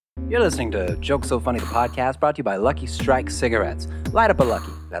You're listening to Joke So Funny, the podcast, brought to you by Lucky Strike Cigarettes. Light up a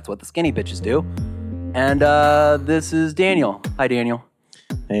Lucky. That's what the skinny bitches do. And this is Daniel. Hi, Daniel.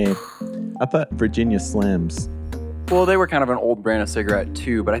 Hey, I thought Virginia Slims. Well, they were kind of an old brand of cigarette,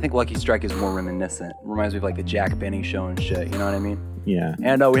 too, but I think Lucky Strike is more reminiscent. Reminds me of like the Jack Benny show and shit, you know what I mean? Yeah.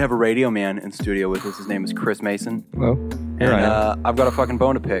 And we have a radio man in studio with us. His name is Chris Mason. Hello. Here I am. I've got a fucking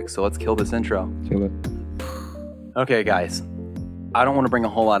bone to pick, so let's kill this intro. Kill it. Okay, guys. I don't want to bring a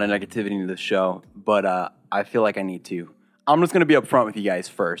whole lot of negativity into this show, but I feel like I need to. I'm just going to be upfront with you guys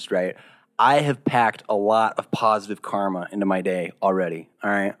first, right? I have packed a lot of positive karma into my day already, all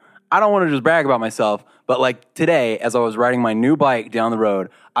right? I don't want to just brag about myself, but like today, as I was riding my new bike down the road,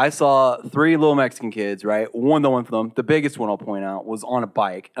 I saw 3 little Mexican kids, right? One of them, the biggest one I'll point out, was on a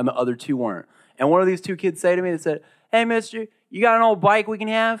bike, and the other 2 weren't. And one of these 2 kids say to me, they said, "Hey, mister, you got an old bike we can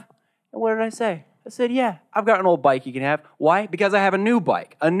have?" And what did I say? I said, "Yeah, I've got an old bike you can have." Why? Because I have a new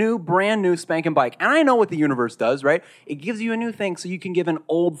bike, a new, brand new spanking bike. And I know what the universe does, right? It gives you a new thing so you can give an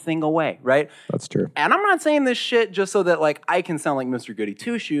old thing away, right? That's true. And I'm not saying this shit just so that like I can sound like Mr. Goody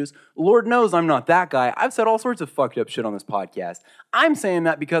Two-Shoes. Lord knows I'm not that guy. I've said all sorts of fucked up shit on this podcast. I'm saying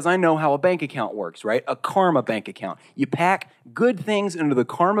that because I know how a bank account works, right? A karma bank account. You pack good things into the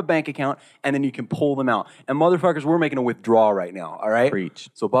karma bank account and then you can pull them out. And motherfuckers, we're making a withdrawal right now, all right?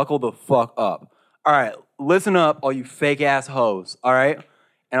 Preach. So buckle the fuck up. All right, listen up, all you fake-ass hoes, all right?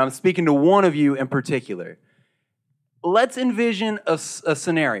 And I'm speaking to one of you in particular. Let's envision a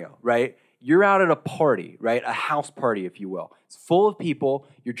scenario, right? You're out at a party, right? A house party, if you will. It's full of people.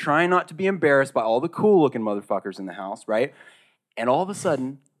 You're trying not to be embarrassed by all the cool-looking motherfuckers in the house, right? And all of a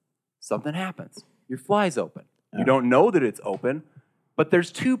sudden, something happens. Your fly's open. You don't know that it's open, but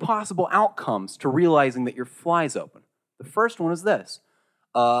there's 2 possible outcomes to realizing that your fly's open. The first one is this.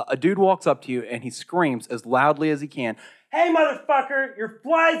 A dude walks up to you and he screams as loudly as he can, "Hey, motherfucker, your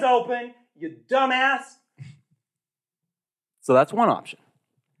fly's open, you dumbass." So that's one option.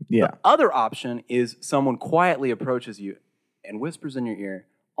 Yeah. The other option is someone quietly approaches you and whispers in your ear,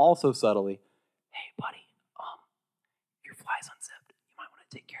 also subtly, "Hey, buddy, your fly's unzipped. You might want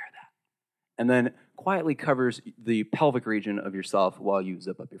to take care of that." And then quietly covers the pelvic region of yourself while you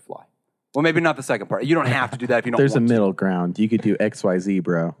zip up your fly. Well, maybe not the second part. You don't have to do that if you don't There's want a to. middle ground. You could do XYZ,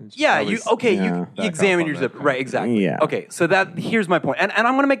 bro. Yeah, You examine your zipper. Right, exactly. Yeah. Okay, so here's my point. And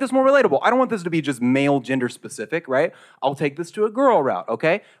I'm going to make this more relatable. I don't want this to be just male gender specific, right? I'll take this to a girl route,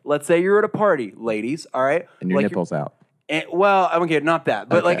 okay? Let's say you're at a party, ladies, all right? And your nipples out. Well, okay, not that.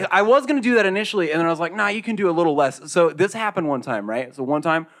 But Okay. like, I was going to do that initially, and then I was like, nah, you can do a little less. So this happened one time, right? So one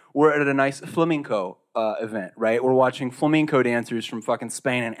time, we're at a nice flamenco event, right? We're watching flamenco dancers from fucking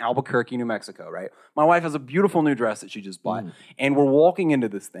Spain and Albuquerque, New Mexico, right? My wife has a beautiful new dress that she just bought, and we're walking into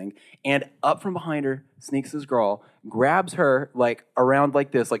this thing, and up from behind her sneaks this girl, grabs her like around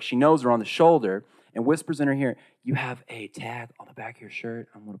like this, like she knows her on the shoulder, and whispers in her ear, "You have a tag on the back of your shirt.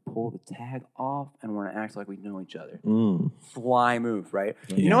 I'm going to pull the tag off, and we're going to act like we know each other." Fly move, right?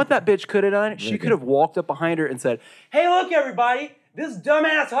 Yeah. You know what that bitch could have done? She could have walked up behind her and said, "Hey, look, everybody. This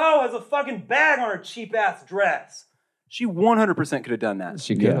dumbass hoe has a fucking bag on her cheap-ass dress." She 100% could have done that.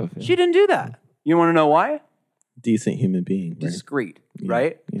 She could have. She didn't do that. You want to know why? Decent human being. Right? Discreet,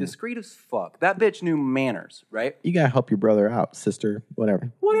 right? Yeah. Discreet as fuck. That bitch knew manners, right? You got to help your brother out, sister,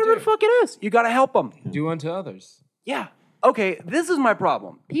 whatever. Whatever the fuck it is. You got to help them. Do unto others. Yeah. Okay, this is my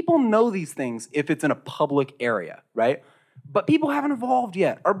problem. People know these things if it's in a public area, right? But people haven't evolved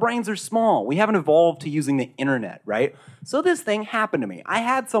yet. Our brains are small. We haven't evolved to using the internet, right? So this thing happened to me. I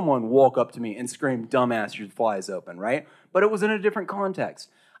had someone walk up to me and scream, "Dumbass, your fly is open," right? But it was in a different context.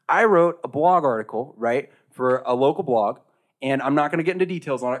 I wrote a blog article, right, for a local blog, and I'm not going to get into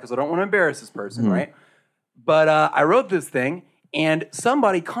details on it because I don't want to embarrass this person, right? But I wrote this thing, and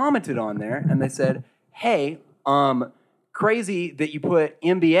somebody commented on there, and they said, "Hey, crazy that you put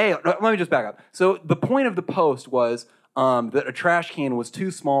MBA." Let me just back up. So the point of the post was that a trash can was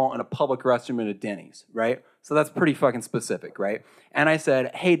too small in a public restroom at a Denny's, right? So that's pretty fucking specific, right? And I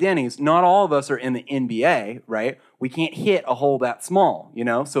said, "Hey, Denny's, not all of us are in the NBA, right? We can't hit a hole that small, you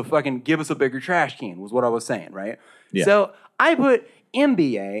know? So fucking give us a bigger trash can," was what I was saying, right? Yeah. So I put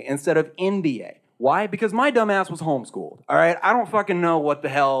MBA instead of NBA. Why? Because my dumbass was homeschooled, all right? I don't fucking know what the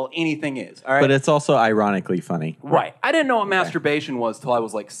hell anything is, all right? But it's also ironically funny. Right. I didn't know what masturbation was till I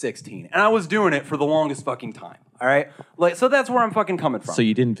was like 16. And I was doing it for the longest fucking time. All right? Like, so that's where I'm fucking coming from. So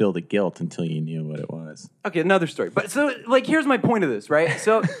you didn't feel the guilt until you knew what it was. Okay, another story. But so, like, here's my point of this, right?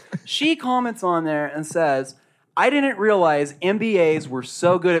 So she comments on there and says, "I didn't realize MBAs were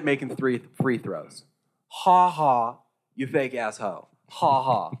so good at making free throws. Ha ha, you fake ass hoe. Ha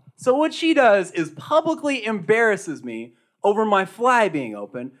ha." So what she does is publicly embarrasses me over my fly being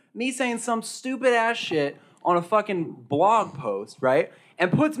open, me saying some stupid ass shit on a fucking blog post, right?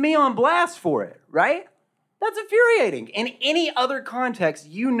 And puts me on blast for it, right? That's infuriating. In any other context,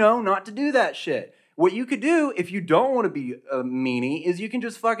 you know not to do that shit. What you could do if you don't want to be a meanie is you can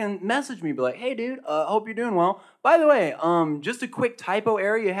just fucking message me, be like, hey dude, hope you're doing well. By the way, just a quick typo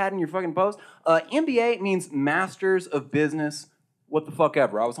error you had in your fucking post. MBA means Masters of Business, what the fuck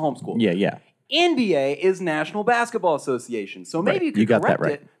ever. I was homeschooled. Yeah. NBA is National Basketball Association. So maybe you could correct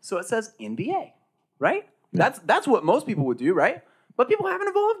it so it says NBA, right? Yeah. That's what most people would do, right? But people haven't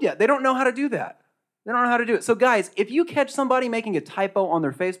evolved yet. They don't know how to do that. They don't know how to do it. So guys, if you catch somebody making a typo on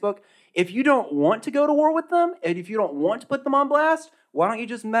their Facebook, if you don't want to go to war with them, and if you don't want to put them on blast, why don't you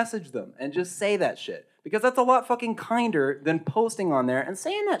just message them and just say that shit? Because that's a lot fucking kinder than posting on there and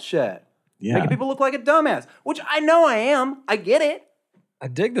saying that shit. Yeah. Making people look like a dumbass, which I know I am. I get it. I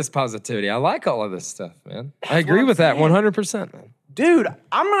dig this positivity. I like all of this stuff, man. I agree with that 100%, man. Dude,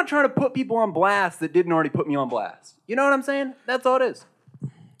 I'm not trying to put people on blast that didn't already put me on blast. You know what I'm saying? That's all it is.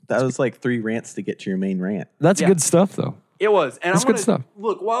 That was like 3 rants to get to your main rant. That's good stuff, though. It was. And that's good stuff.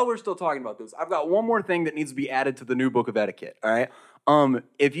 Look, while we're still talking about this, I've got one more thing that needs to be added to the new book of etiquette, all right?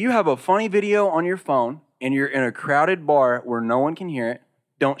 If you have a funny video on your phone and you're in a crowded bar where no one can hear it,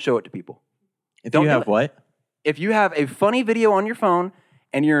 don't show it to people. If you have what? If you have a funny video on your phone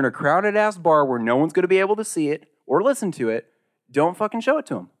and you're in a crowded-ass bar where no one's going to be able to see it or listen to it, don't fucking show it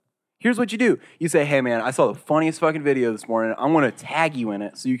to them. Here's what you do. You say, hey, man, I saw the funniest fucking video this morning. I'm going to tag you in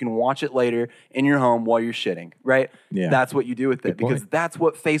it so you can watch it later in your home while you're shitting, right? Yeah. That's what you do with it because that's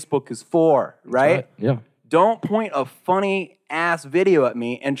what Facebook is for, right? Yeah. Don't point a funny-ass video at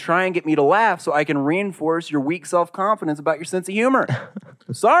me and try and get me to laugh so I can reinforce your weak self-confidence about your sense of humor.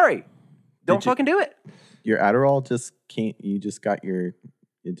 Sorry. Don't fucking do it. Your Adderall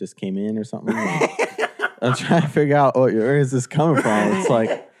it just came in or something? I'm trying to figure out where is this coming from. It's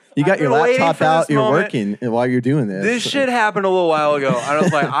like... You got your laptop out, you're working while you're doing this. This shit happened a little while ago. I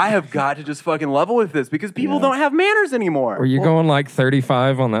was like, I have got to just fucking level with this because people don't have manners anymore. Were you going like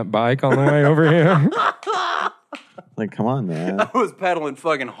 35 on that bike on the way over here? Like, come on, man. I was pedaling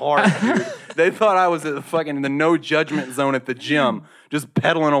fucking hard, dude. They thought I was at the no judgment zone at the gym, just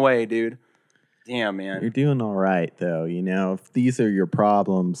pedaling away, dude. Damn, man. You're doing all right, though. You know, if these are your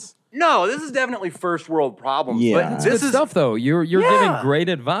problems... No, this is definitely first world problems. Yeah. But this is stuff, though. You're giving great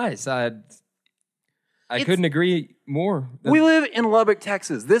advice. I couldn't agree more. We live in Lubbock,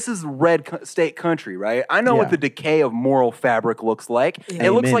 Texas. This is red state country, right? I know what the decay of moral fabric looks like. Yeah.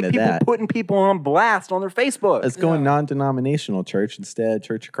 It looks like people putting people on blast on their Facebook. It's going non-denominational church instead of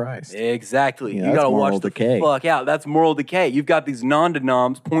Church of Christ. Exactly. You got to watch the fuck out. That's moral decay. You've got these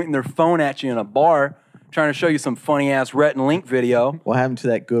non-denoms pointing their phone at you in a bar, trying to show you some funny-ass Rhett and Link video. What happened to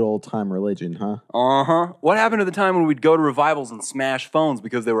that good old-time religion, huh? Uh-huh. What happened to the time when we'd go to revivals and smash phones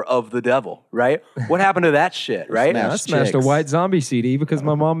because they were of the devil, right? What happened to that shit, right? I smashed a White Zombie CD because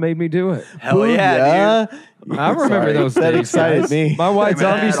my mom made me do it. Hell yeah, dude. I remember those days. That excited me. My White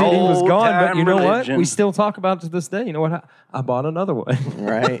Zombie CD was gone, but you know what? We still talk about it to this day. You know what? I bought another one.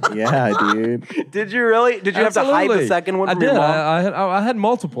 Right? Yeah, dude. Did you really? Did you have to hide the second one from your mom? I had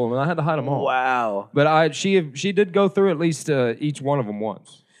multiple, and I had to hide them all. Wow. But she did go through at least each one of them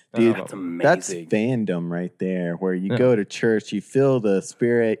once. Dude, that's amazing. That's fandom right there, where you go to church, you feel the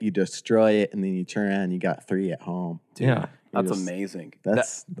spirit, you destroy it, and then you turn around and you got 3 at home. Dude, yeah. That's amazing.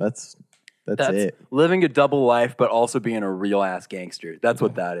 That's it. Living a double life, but also being a real ass gangster. That's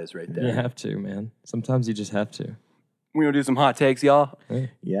what that is right there. You have to, man. Sometimes you just have to. We gonna do some hot takes, y'all?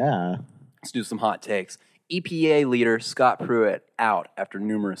 Yeah. Let's do some hot takes. EPA leader Scott Pruitt out after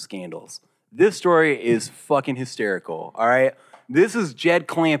numerous scandals. This story is fucking hysterical, all right? This is Jed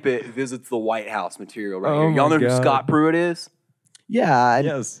Clampett visits the White House material right here. Y'all know who Scott Pruitt is? Yeah.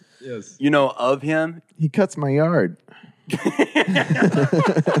 Yes. You know of him? He cuts my yard.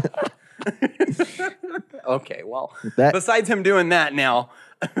 Okay, well, besides him doing that now,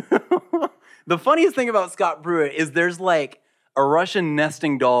 the funniest thing about Scott Pruitt is there's like a Russian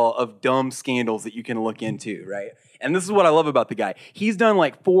nesting doll of dumb scandals that you can look into, right? And this is what I love about the guy. He's done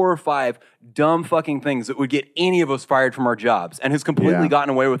like 4 or 5 dumb fucking things that would get any of us fired from our jobs and has completely gotten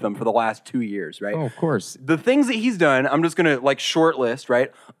away with them for the last 2 years, right? Oh, of course. The things that he's done, I'm just going to like short list,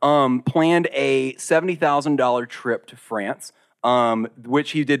 right? Planned a $70,000 trip to France,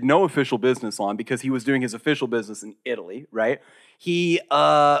 which he did no official business on because he was doing his official business in Italy, right? He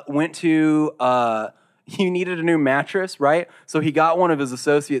went to... he needed a new mattress, right? So he got one of his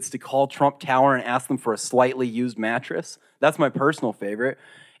associates to call Trump Tower and ask them for a slightly used mattress. That's my personal favorite.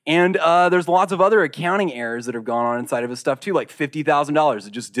 And there's lots of other accounting errors that have gone on inside of his stuff too, like $50,000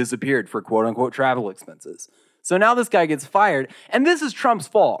 that just disappeared for quote-unquote travel expenses. So now this guy gets fired, and this is Trump's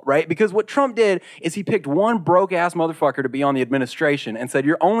fault, right? Because what Trump did is he picked one broke-ass motherfucker to be on the administration and said,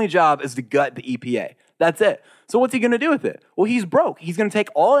 your only job is to gut the EPA. That's it. So what's he going to do with it? Well, he's broke. He's going to take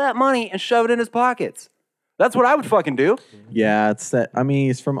all that money and shove it in his pockets. That's what I would fucking do. Yeah, it's that. I mean,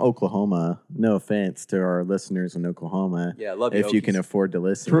 he's from Oklahoma. No offense to our listeners in Oklahoma. Yeah, love you, if you Okies. can afford to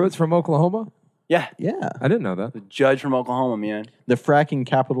listen. Pruitt's from Oklahoma? Yeah. Yeah. I didn't know that. The judge from Oklahoma, man. The fracking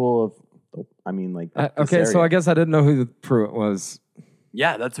capital of, this Okay, so area. I guess I didn't know who Pruitt was.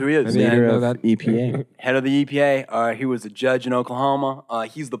 Yeah, that's who he is. Maybe I Leader didn't know of that. EPA. Head of the EPA. He was a judge in Oklahoma.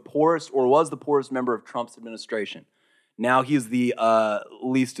 He's the poorest, or was the poorest member of Trump's administration. Now he's the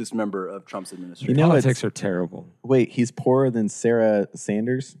leastest member of Trump's administration. You know, Politics are terrible. Wait, he's poorer than Sarah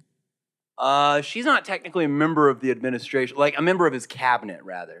Sanders? She's not technically a member of the administration, like a member of his cabinet,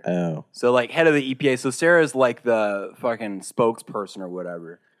 rather. Oh. So, like, head of the EPA. So Sarah's like the fucking spokesperson or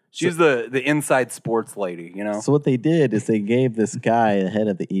whatever. She's the inside sports lady, you know? So what they did is they gave this guy, the head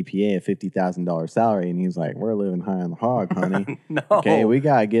of the EPA, a $50,000 salary, and he was like, we're living high on the hog, honey. No. Okay, we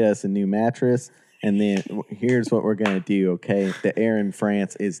got to get us a new mattress. And then here's what we're going to do, okay? The air in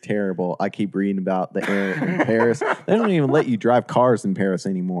France is terrible. I keep reading about the air in Paris. They don't even let you drive cars in Paris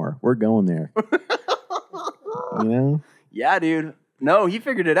anymore. We're going there. You know? Yeah, dude. No, he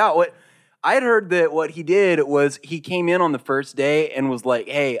figured it out. What I had heard that what he did was he came in on the first day and was like,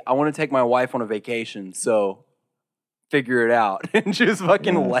 hey, I want to take my wife on a vacation, so figure it out. And just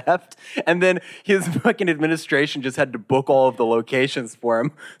fucking left. And then his fucking administration just had to book all of the locations for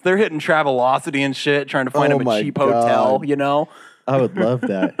him. They're hitting Travelocity and shit, trying to find him a cheap hotel, you know? I would love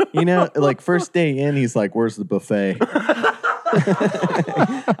that. You know, like first day in, he's like, where's the buffet?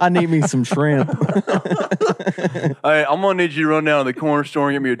 I need me some shrimp. All right, I'm going to need you to run down to the corner store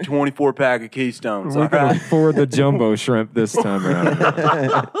and get me a 24-pack of Keystones. We're All going right? to afford the jumbo shrimp this time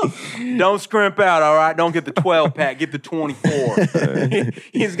around. Don't scrimp out, all right? Don't get the 12-pack. Get the 24.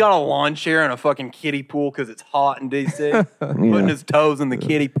 He's got a lawn chair and a fucking kiddie pool because it's hot in D.C. Putting his toes in the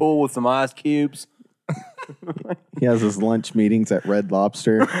kiddie pool with some ice cubes. He has his lunch meetings at Red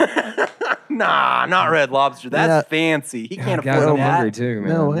Lobster. Nah, not Red Lobster. That's Yeah. fancy. He can't Guys, afford I'm that. hungry too, man.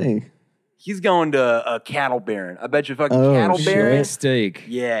 No way. He's going to a cattle baron. I bet you fucking Oh, cattle shit. baron. Steak.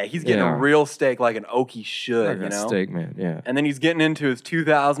 Yeah, he's getting Yeah. a real steak like an Okie should, Like you a know? steak, man. Yeah. And then he's getting into his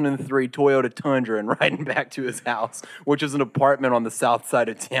 2003 Toyota Tundra and riding back to his house, which is an apartment on the south side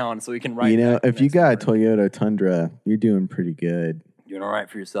of town, so he can ride You know, back the if you next got a morning. Toyota Tundra, you're doing pretty good. You're doing all right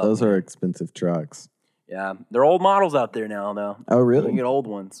for yourself. Those are expensive trucks. Yeah, they're old models out there now, though. Oh, You really? can get old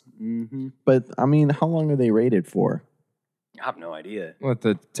ones. Mm-hmm. But, I mean, how long are they rated for? I have no idea. What,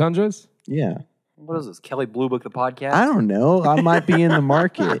 the Tundras? Yeah. What is this, Kelly Blue Book, the podcast? I don't know. I might be in the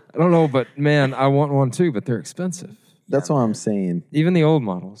market. I don't know, but man, I want one too, but they're expensive. That's what I'm saying. Even the old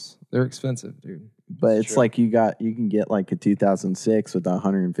models, they're expensive, dude. But it's True. like you can get like a 2006 with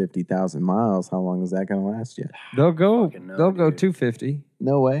 150,000 miles. How long is that going to last you? They'll go Fucking no, they'll go dude. 250.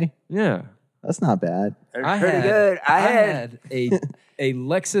 No way. Yeah. That's not bad. They're pretty good. I had a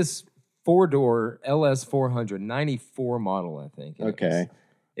Lexus 4-door LS 400 94 model, I think. And Okay.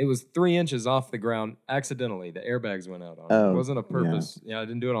 It was 3 inches off the ground accidentally. The airbags went out on it. Oh, It wasn't a purpose. Yeah, I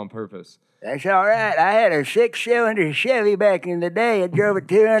didn't do it on purpose. That's all right. I had a 6-cylinder Chevy back in the day. I drove it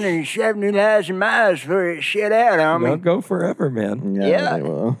 270,000 miles before it shit out on They'll me. go forever, man. Yeah. They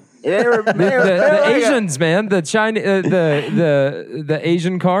will. They were The Asians, man, the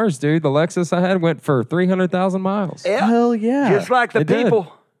Asian cars, dude. The Lexus I had went for 300,000 miles. Yeah, Hell yeah. just like the They did.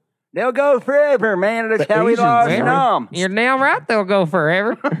 people. They'll go forever, man. That's The how we Asians, lost man. them. You're damn right they'll go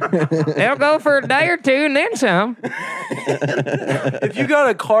forever. They'll go for a day or two and then some. If you got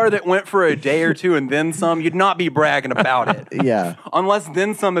a car that went for a day or two and then some, you'd not be bragging about it. Yeah. Unless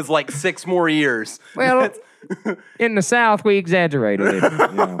then some is like 6 more years. Well, in the South, we exaggerated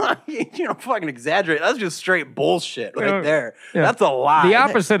it. You don't fucking exaggerate. That's just straight bullshit right Yeah. there. Yeah. That's a lie. The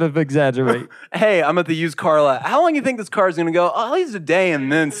opposite of exaggerate. Hey, I'm at the used car lot. How long do you think this car's gonna go? Oh, at least a day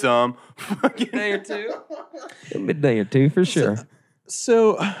and then some. Day or two. A day or two for sure.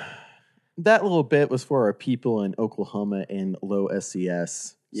 So that little bit was for our people in Oklahoma and low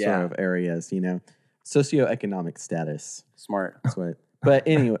SES Yeah. sort of areas, you know, socioeconomic status. Smart. That's what. But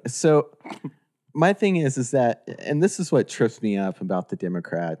anyway, so my thing is that, and this is what trips me up about the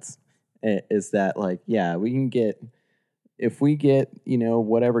Democrats, is that like, yeah, we can get, if we get, you know,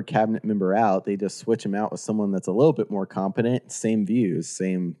 whatever cabinet member out, they just switch them out with someone that's a little bit more competent, same views,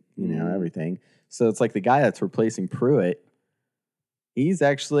 same, you know, everything. So it's like the guy that's replacing Pruitt, he's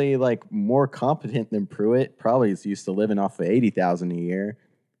actually like more competent than Pruitt. Probably is used to living off of $80,000 a year.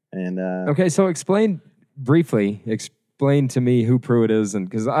 And Okay, so explain briefly, explain to me who Pruitt is, and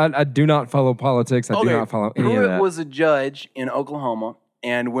because I do not follow politics, I do not follow any of Pruitt that. was a judge in Oklahoma,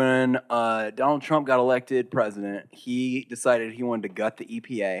 and when Donald Trump got elected president, he decided he wanted to gut the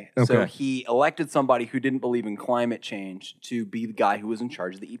EPA. So Okay. he elected somebody who didn't believe in climate change to be the guy who was in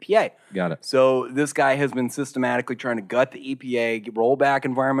charge of the EPA. Got it. So this guy has been systematically trying to gut the EPA, roll back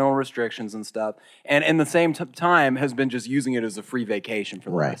environmental restrictions and stuff, and in the same time has been just using it as a free vacation for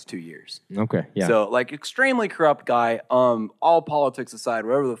the last 2 years. Okay, yeah. So, like, extremely corrupt guy. All politics aside,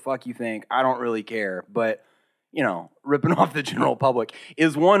 whatever the fuck you think, I don't really care. But, you know, ripping off the general public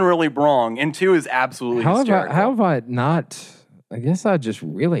is one, really wrong, and two is absolutely hysterical. How have I not? I guess I just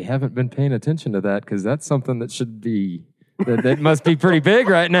really haven't been paying attention to that because that's something that should be. That must be pretty big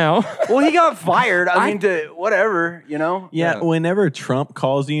right now. Well, he got fired. I mean, to whatever, you know? Yeah, whenever Trump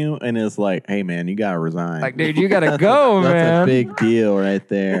calls you and is like, "Hey, man, you gotta resign." Like, dude, you gotta go, That's man. a big deal right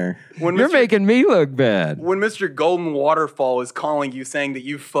there. When You're making me look bad. When Mr. Golden Waterfall is calling you saying that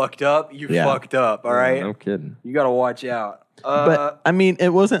you fucked up, you fucked up, all right? No kidding. You got to watch out. But I mean, it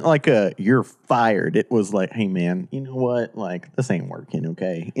wasn't like a "you're fired." It was like, "Hey, man, you know what? Like, this ain't working.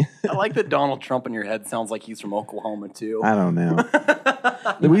 Okay." I like that Donald Trump in your head sounds like he's from Oklahoma, too. I don't know.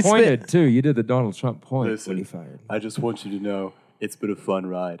 You pointed, too. You did the Donald Trump point Listen, when he fired. I just want you to know it's been a fun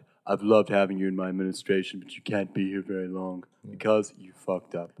ride. I've loved having you in my administration, but you can't be here very long because you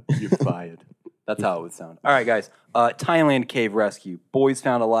fucked up. You're fired. That's how it would sound. All right, guys. Thailand cave rescue. Boys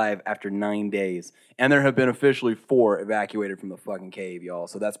found alive after 9 days. And there have been officially 4 evacuated from the fucking cave, y'all.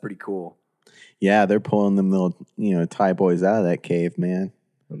 So that's pretty cool. Yeah, they're pulling them little, Thai boys out of that cave, man.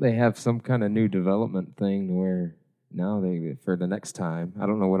 They have some kind of new development thing where now they, for the next time, I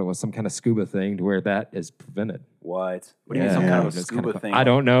don't know what it was, some kind of scuba thing to where that is prevented. What? What do you mean some kind of a It's scuba kinda thing? I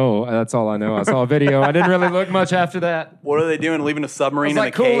don't know. That's all I know. I saw a video. I didn't really look much after that. What are they doing? Leaving a submarine It's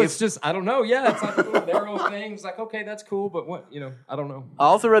like, in a cool. cave? It's just, I don't know. Yeah, it's like a little narrow thing. It's like, okay, that's cool, but what, I don't know. I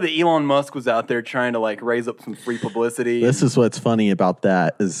also read that Elon Musk was out there trying to like raise up some free publicity. This is what's funny about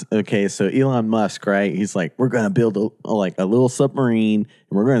that is, okay, so Elon Musk, right? He's like, we're going to build a little submarine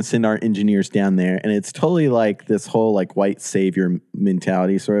and we're going to send our engineers down there. And it's totally like this whole like white savior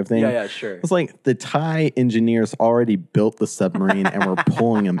mentality sort of thing. Yeah, sure. It's like the Thai engineers already built the submarine and were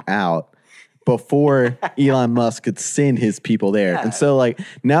pulling them out before Elon Musk could send his people there. Yeah. And so like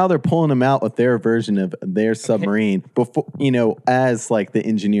now they're pulling them out with their version of their submarine before, as like the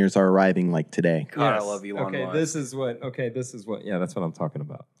engineers are arriving like today. God, I love Elon Musk. This is what, yeah, that's what I'm talking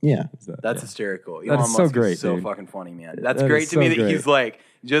about. Yeah. That's hysterical. Elon That is Musk so is great, so dude. fucking funny, man. That's That great is to me so that great. he's like,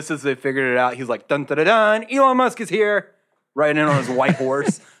 just as they figured it out, he's like, dun dun dun dun, Elon Musk is here. Riding in on his white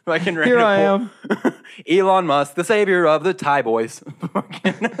horse. Fucking ready Here to I pull- Elon Musk, the savior of the Thai boys.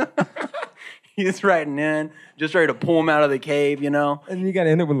 He's riding in, just ready to pull him out of the cave, And you got to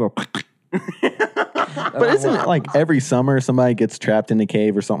end it with a little. But isn't it like every summer somebody gets trapped in a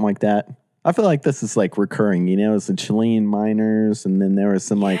cave or something like that? I feel like this is like recurring, it's the Chilean miners, and then there was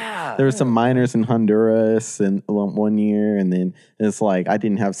some some miners in Honduras and one year, and then it's like I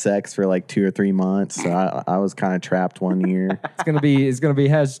didn't have sex for like 2 or 3 months, so I was kind of trapped one year. It's gonna be a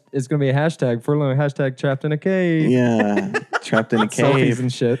hashtag furlough, hashtag trapped in a cave. Yeah, trapped in a Selfies cave.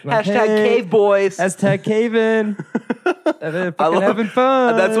 and shit. Like, Hashtag hey, cave boys. Hashtag caving. Fucking love- having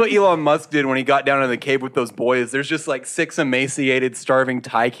fun. That's what Elon Musk did when he got down in the cave with those boys. There's just like 6 emaciated, starving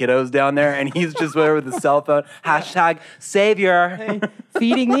Thai kiddos down there, and he's just there with his cell phone. Hashtag savior.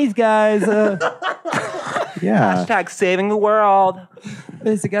 feeding these guys. Yeah, Hashtag saving the world.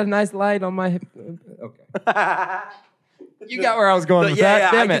 This got a nice light on my hip. Okay. You got where I was going with that.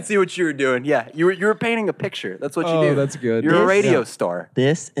 I Damn can it. see what you were doing. Yeah, you were painting a picture. That's what you Oh, do. that's good. You're a This- radio star.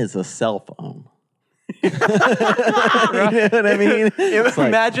 this is a cell phone. You know what I mean? It's like,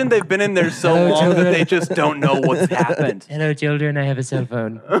 Imagine they've been in there so Hello, long that children. they just don't know what's happened. Hello, children. I have a cell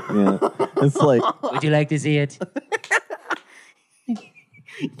phone. yeah. It's like Would you like to see it?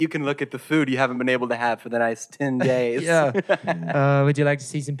 You can look at the food you haven't been able to have for the next 10 days. Yeah. Would you like to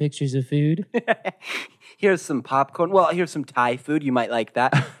see some pictures of food? Here's some popcorn. Well, here's some Thai food. You might like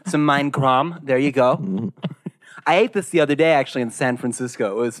that. Some Mein Kram. There you go. I ate this the other day, actually, in San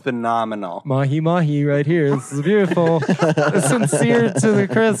Francisco. It was phenomenal. Mahi mahi right here. This is beautiful. It's sincere to the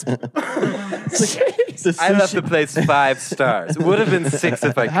crisp. the I left sushi- the place 5 stars. It would have been 6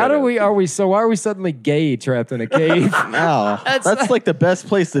 if I could. Why are we suddenly gay trapped in a cave? No, that's like the best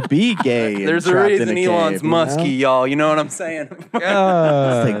place to be gay. and There's a trapped reason in a Elon's cave, you know? musky, y'all. You know what I'm saying? It's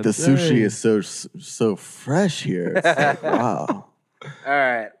like the sushi is so fresh here. It's like, wow.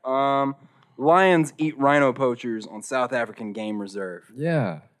 All right. Lions eat rhino poachers on South African game reserve.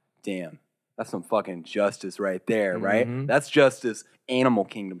 Yeah. Damn. That's some fucking justice right there, Mm-hmm. right? That's justice animal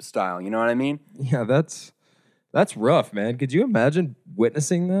kingdom style. You know what I mean? Yeah, that's That's rough, man. Could you imagine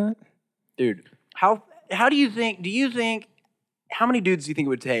witnessing that? Dude, how do you think, how many dudes do you think it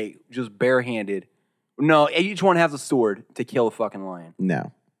would take just barehanded? No, each one has a sword to kill a fucking lion.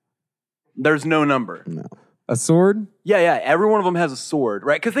 No. There's no number. No. A sword? Yeah. Every one of them has a sword,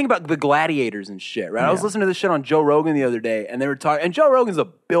 right? Because think about the gladiators and shit, right? I was listening to this shit on Joe Rogan the other day, and they were talking, and Joe Rogan's a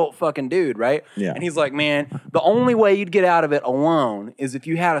built fucking dude, right? Yeah. And he's like, man, the only way you'd get out of it alone is if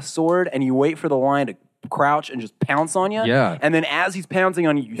you had a sword and you wait for the lion to crouch and just pounce on you. Yeah. And then as he's pouncing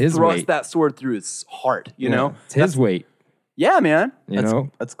on you, you His thrust weight. that sword through his heart, you know? It's his weight, Yeah, man. you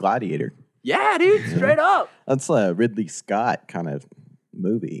know? That's Gladiator. Yeah, dude, straight up. That's a Ridley Scott kind of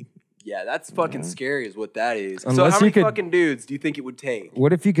movie. Yeah, that's fucking scary is what that is. So Unless how you many could- fucking dudes do you think it would take?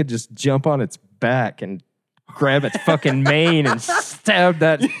 What if you could just jump on its back and grab its fucking mane and stab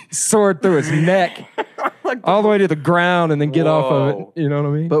that sword through its neck all the way to the ground and then get off of Whoa. it? You know what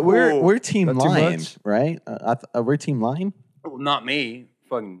I mean? But we're Team Not too Lion, much? right? We're Team Lion. Well, not me.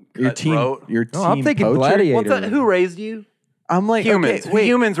 Fucking Your team. cutthroat. Your team. I'm thinking poacher? Gladiator. What's that? Who raised you? I'm like Humans. Okay, wait.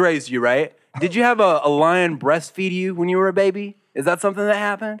 Humans raised you, right? Did you have a lion breastfeed you when you were a baby? Is that something that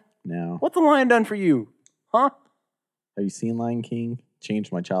happened? No. What's a lion done for you? Huh? Have you seen Lion King?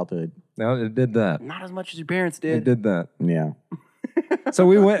 Changed my childhood. No, it did that. Not as much as your parents It did. did that. Yeah. So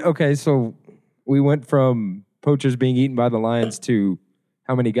we went from poachers being eaten by the lions to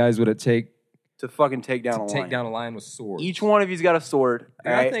how many guys would it take To fucking take down to a take lion. down a lion with swords? Each one of you's got a sword.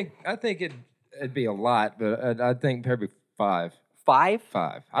 And all right? I think it'd be a lot, but I think probably five. 5?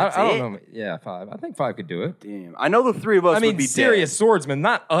 I That's don't it? know. Yeah, 5. I think 5 could do it. Damn. I know the three of us I mean, would be serious dead. swordsmen,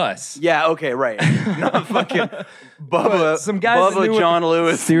 not us. Yeah, okay, right. Not fucking Bubba, Some guys that knew Bubba, what- John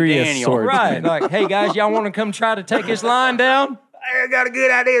Lewis, Serious Daniel. sword. Right. Like, hey guys, y'all want to come try to take this lion down? I got a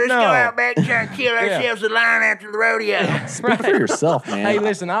good idea. Let's No. go out back and try and kill Yeah. ourselves a lion after the rodeo. Speak for yourself, man. Hey,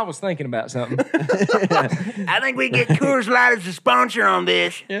 listen, I was thinking about something. I think we get Coors Light as a sponsor on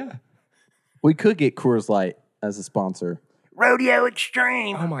this. Yeah. We could get Coors Light as a sponsor. Rodeo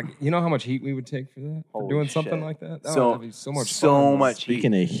Extreme. Oh my! You know how much heat we would take for that? For Holy doing shit. something like that? So- That'd be so much. So fun. much heat.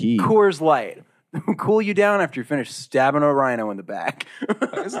 Speaking of heat, Coors Light. Cool you down after you finish stabbing a rhino in the back. I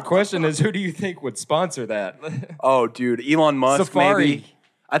guess the question is, who do you think would sponsor that? Oh, dude, Elon Musk Safari. maybe.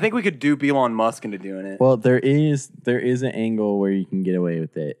 I think we could dupe Elon Musk into doing it. well, there is an angle where you can get away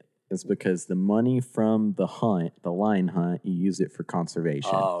with it. It's because the money from the hunt, the lion hunt, you use it for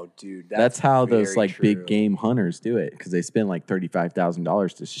conservation. Oh, dude, That's how those very like true. big game hunters do it because they spend like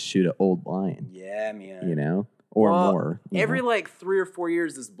 $35,000 to shoot an old lion, Yeah, man. you know, or Well, more. you Every know? like 3 or 4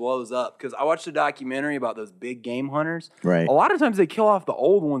 years, this blows up because I watched a documentary about those big game hunters. Right. A lot of times they kill off the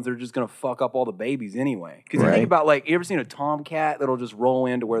old ones. They're just gonna fuck up all the babies anyway. Because you Right. think about like, you ever seen a tomcat that'll just roll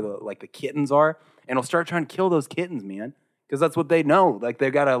into where the kittens are and it'll start trying to kill those kittens, man. Because that's what they know. Like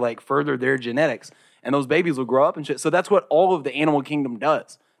they've got to like further their genetics, and those babies will grow up and shit. So that's what all of the animal kingdom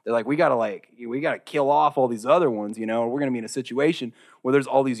does. They're like, we gotta kill off all these other ones, you know. Or we're gonna be in a situation where there's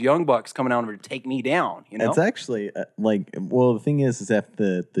all these young bucks coming out to take me down, you know. It's actually the thing is if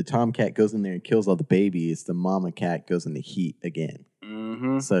the tomcat goes in there and kills all the babies, the mama cat goes into heat again.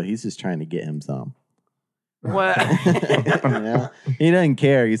 Mm-hmm. So he's just trying to get him some. What? You know? He doesn't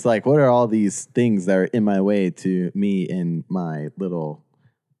care. He's like, what are all these things that are in my way to me and my little,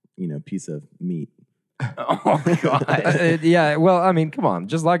 piece of meat? Oh God! Yeah. Well, I mean, come on,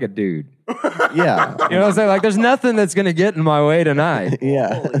 just like a dude. Yeah. You know what I'm saying? Like, there's nothing that's gonna get in my way tonight.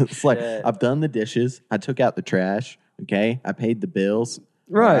 Yeah. Holy It's like, shit. I've done the dishes. I took out the trash. Okay. I paid the bills.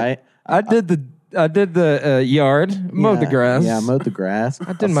 Right. I did the yard, mowed the Yeah, grass. Yeah, I mowed the grass.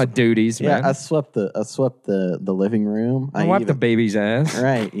 I did my duties, Yeah, man. I swept the living room. I wiped the baby's ass.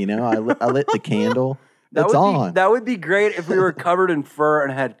 Right, I lit the candle. It's on. That would be great if we were covered in fur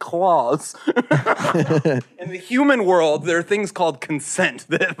and had claws. In the human world, there are things called consent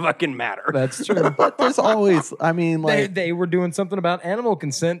that fucking matter. That's true. But there's always, They were doing something about animal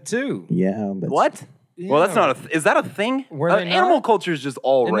consent too. yeah. That's, What? Well, that's not is that a thing? Were they not? Animal culture is just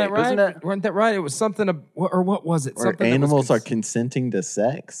all Isn't rape, that right? isn't it? Wasn't that right? It was something, or what was it? Or Something that was animals are consenting to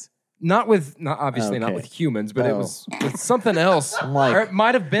sex. obviously not Okay. with humans, but it Oh. was with something else. like- or it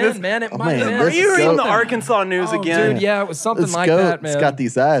might have been, man. It might man, have been. Are this you is reading so- the Arkansas news Oh, again? dude, yeah, it was something This like goat, that, man. it's got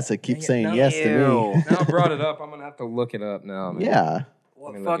these eyes that keep Dang it, saying no. yes to me. Ew. Now I brought it up. I'm gonna have to look it up now. Man. Yeah.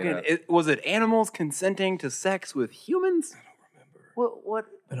 What me look it fucking up. was it? Animals consenting to sex with humans? I don't remember. What?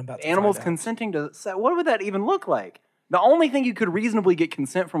 But I'm about to Animals find out. consenting to sex? What would that even look like? The only thing you could reasonably get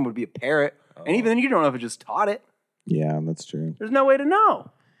consent from would be a parrot, and even then, you don't know if it just taught it. Yeah, that's true. There's no way to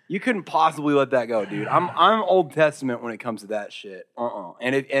know. You couldn't possibly let that go, dude. I'm Old Testament when it comes to that shit.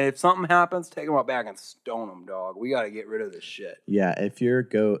 And if something happens, take them out back and stone them, dog. We got to get rid of this shit. Yeah, if your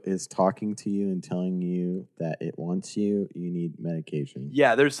goat is talking to you and telling you that it wants you, you need medication.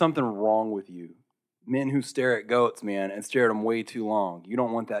 Yeah, there's something wrong with you. Men who stare at goats, man, and stare at them way too long. You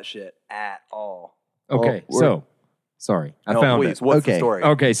don't want that shit at all. Okay, so sorry, I found please, it. What's the Okay. story?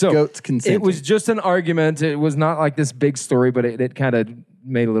 Okay, so Goats consenting. it was just an argument. It was not like this big story, but it kind of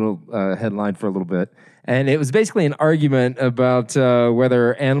made a little headline for a little bit. And it was basically an argument about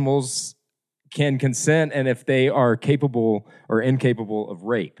whether animals can consent and if they are capable or incapable of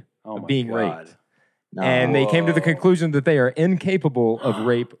rape, of being raped. No. And they came to the conclusion that they are incapable of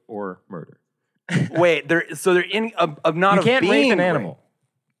rape or murder. Wait, they're not You of can't being rape an animal.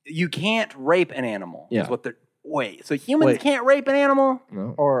 You can't rape an animal. Yeah. Is what they're. Wait, so humans can't rape an animal?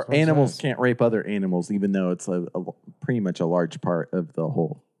 No, Or that's what it animals says. can't rape other animals, even though it's pretty much a large part of the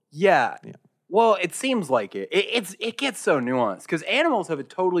whole. Yeah. Well, it seems like it. It gets so nuanced because animals have a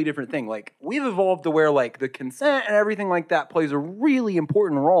totally different thing. Like we've evolved to where like the consent and everything like that plays a really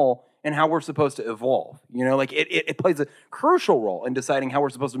important role in how we're supposed to evolve. You know, like it plays a crucial role in deciding how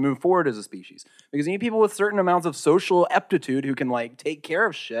we're supposed to move forward as a species. Because you need people with certain amounts of social aptitude who can like take care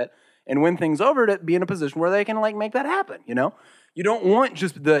of shit and win things over to be in a position where they can like make that happen. You know, you don't want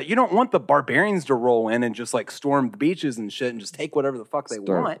the barbarians to roll in and just like storm the beaches and shit and just take whatever the fuck they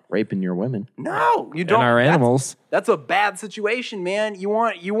Start want. raping your women. No, you don't. And our animals. That's a bad situation, man. You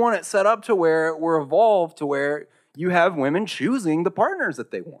want it set up to where we're evolved to where you have women choosing the partners that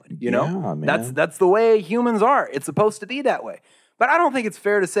they want. You know, Yeah, man. that's the way humans are. It's supposed to be that way. But I don't think it's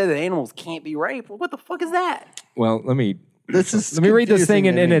fair to say that animals can't be raped. What the fuck is that? Well, let me Let me read this thing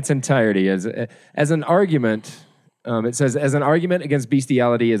in its entirety. As an argument, it says, as an argument against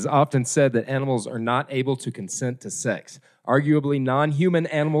bestiality, it is often said that animals are not able to consent to sex. Arguably, non-human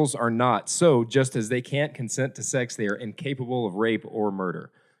animals are not. So, just as they can't consent to sex, they are incapable of rape or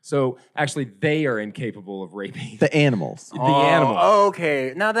murder. So, actually, they are incapable of raping the animals. the animal.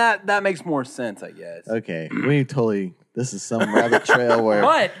 Okay, now that makes more sense, I guess. Okay, this is some rabbit trail where.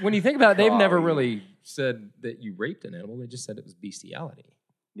 But when you think about it, they've never yeah. really said that you raped an animal. They just said it was bestiality.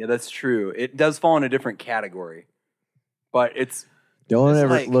 Yeah, that's true. It does fall in a different category, but it's. Don't It's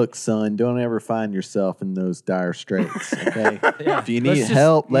ever like- look, son. Don't ever find yourself in those dire straits. Okay, if you need Let's just-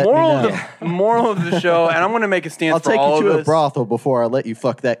 help, let me moral know. moral of the show, and I'm going to make a stance I'll for take all you to of a us. brothel before I let you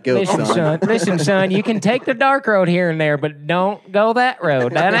fuck that goat, son. Listen, son, you can take the dark road here and there, but don't go that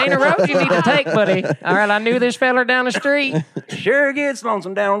road. That ain't a road you need to take, buddy. All right, I knew this feller down the street. Sure gets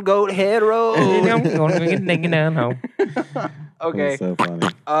lonesome down Goat Head Road. I'm going to get digging down home. Okay. That's so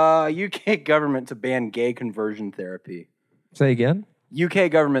funny. UK government to ban gay conversion therapy. Say again?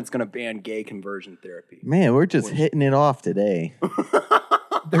 UK government's going to ban gay conversion therapy. Man, we're just hitting it off today.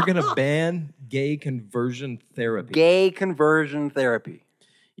 They're going to ban gay conversion therapy. Gay conversion therapy.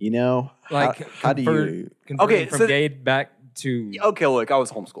 You know, Like, how do you? converting Okay, from so- gay back to... Okay, look, I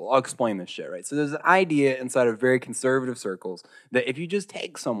was homeschooled. I'll explain this shit, right? So there's an idea inside of very conservative circles that if you just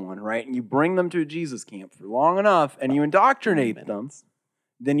take someone, right, and you bring them to a Jesus camp for long enough and you indoctrinate them,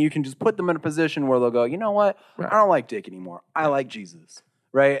 then you can just put them in a position where they'll go, you know what? I don't like dick anymore. I like Jesus,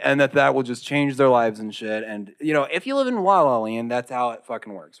 right? And that will just change their lives and shit. And, you know, if you live in La La Land, that's how it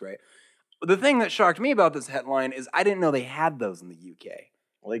fucking works, right? The thing that shocked me about this headline is I didn't know they had those in the UK.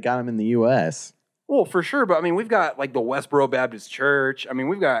 Well, they got them in the U.S. Well, for sure, but I mean, we've got like the Westboro Baptist Church. I mean,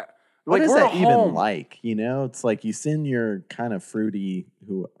 we've got What like is we're that a even home. like? You know, it's like you send your kind of fruity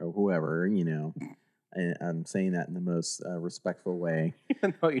whoever, you know. And I'm saying that in the most respectful way.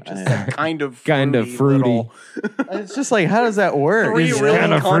 No, you just said kind of fruity. little- It's just like, how does that work? Three you know? really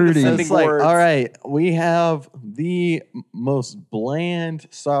kinda fruity. condescending It's like, words. all right, we have the most bland,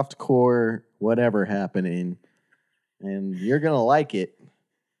 softcore, whatever happening, and you're gonna like it.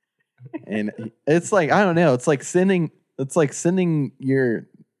 And it's like, I don't know. It's like sending your.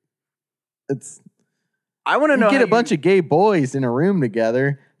 I want to You know. get a bunch of gay boys in a room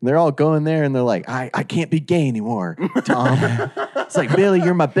together. And they're all going there, and they're like, I can't be gay anymore, Tom. It's like, Billy,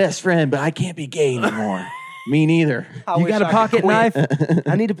 you're my best friend, but I can't be gay anymore. Me neither. You got a pocket knife?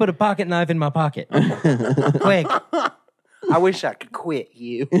 I need to put a pocket knife in my pocket. Quick. I wish I could quit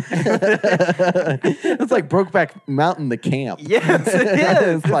you. It's like Brokeback Mountain, the camp. Yes, it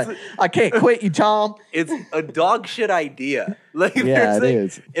is. It's like, I can't quit you, Tom. It's a dog shit idea. Like, Yeah, they're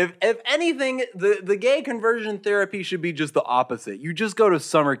it saying, is. If anything, the gay conversion therapy should be just the opposite. You just go to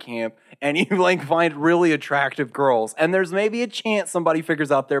summer camp and you like find really attractive girls, and there's maybe a chance somebody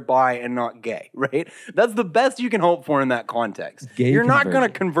figures out they're bi and not gay, right? That's the best you can hope for in that context. Gay You're not going to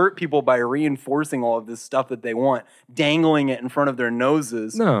conversion. convert people by reinforcing all of this stuff that they want, dangling it in front of their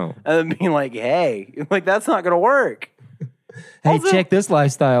noses. No. And then being like, hey, like that's not going to work. Hey, Also- check this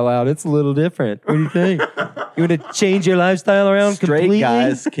lifestyle out. It's a little different. What do you think? You want to change your lifestyle around Straight completely?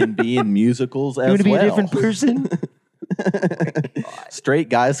 guys can be in musicals as You want to be well. a different person? Straight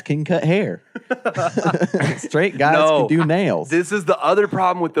guys can cut hair. Straight guys No. can do nails. This is the other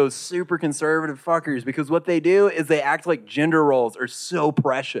problem with those super conservative fuckers, because what they do is they act like gender roles are so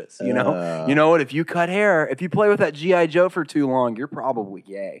precious, you know? You know what? If you cut hair, if you play with that G.I. Joe for too long, you're probably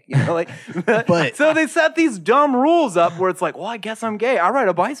gay. You know, like, But- so they set these dumb rules up where it's like, well, I guess I'm gay. I ride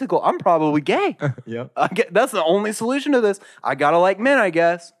a bicycle. I'm probably gay. Yep. That's the only solution to this. I gotta like men, I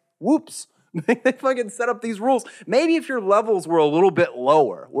guess. Whoops. They fucking set up these rules. Maybe if your levels were a little bit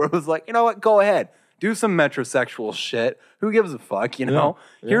lower, where it was like, you know what, go ahead. Do some metrosexual shit. Who gives a fuck, you know?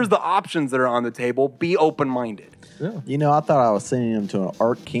 Here's the options that are on the table. Be open-minded. You know, I thought I was sending him to an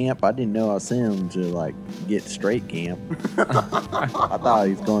art camp. I didn't know I was sending him to like get straight camp. I thought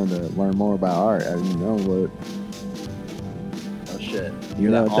he was going to learn more about art. I didn't know what. Oh, shit. You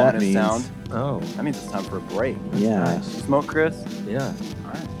know what that ominous means. Sound? Oh, That means it's time for a break. Yeah. Nice. You smoke, Chris? yeah.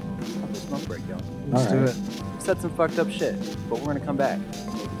 All right. Have a smoke break, y'all. Let's All do right. it. We said some fucked up shit, but we're going to come back.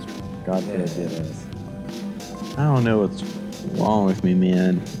 God forbid us. I don't know what's wrong with me,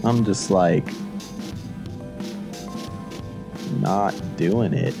 man. I'm just like not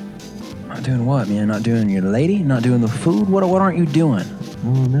doing it. Not doing what, man? Not doing your lady? Not doing the food? What aren't you doing? I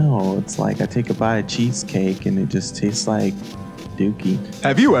don't know. It's like I take a bite of cheesecake and it just tastes like dookie.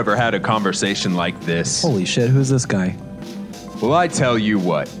 Have you ever had a conversation like this? Holy shit, who's this guy? Well, I tell you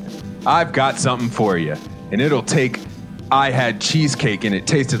what, I've got something for you, and it'll take I had cheesecake and it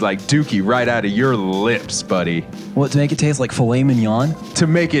tasted like dookie right out of your lips, buddy, What, to make it taste like filet mignon? to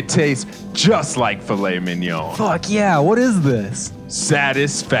make it taste just like filet mignon. Fuck yeah, what is this?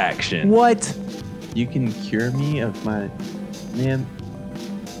 Satisfaction. What? You can cure me of my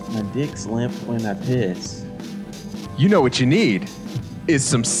dick's limp when I piss. You know what you need is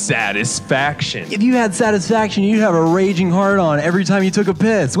some satisfaction. If you had satisfaction, you'd have a raging hard on every time you took a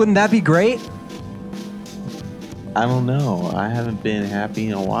piss. Wouldn't that be great? I don't know. I haven't been happy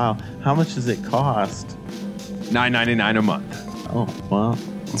in a while. How much does it cost? $9.99 a month. Oh, well,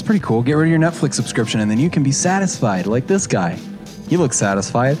 It's pretty cool. Get rid of your Netflix subscription and then you can be satisfied like this guy. He looks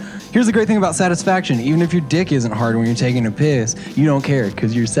satisfied. Here's the great thing about satisfaction. Even if your dick isn't hard when you're taking a piss, you don't care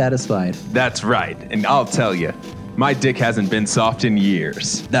because you're satisfied. That's right. And I'll tell you, my dick hasn't been soft in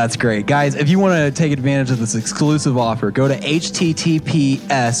years. That's great. Guys, if you want to take advantage of this exclusive offer, go to https://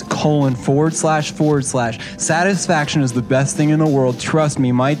 satisfaction is the best thing in the world. Trust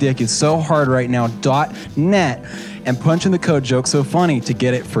me, my dick is so hard right now. .net and punch in the code joke so funny to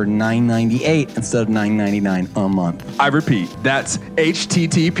get it for $9.98 instead of $9.99 a month. I repeat, that's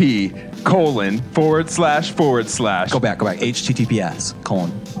http:// Go back. https://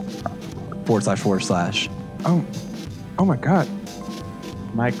 Oh my God.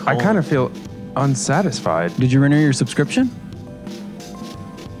 my I colon. kind of feel unsatisfied. Did you renew your subscription?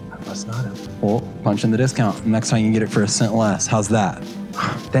 I must not have. Well, punch in the discount. Next time you can get it for a cent less. How's that?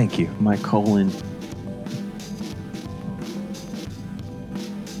 Thank you. My colon.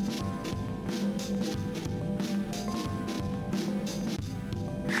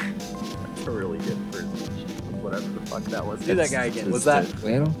 That's a really good presentation. Whatever the fuck that was. Do that guy again. Was that?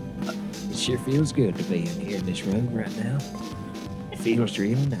 Well, it sure feels good to be in here in this room right now. It feels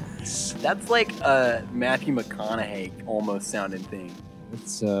real nice. That's like a Matthew McConaughey almost sounding thing.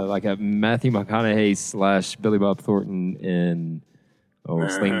 It's like a Matthew McConaughey / Billy Bob Thornton in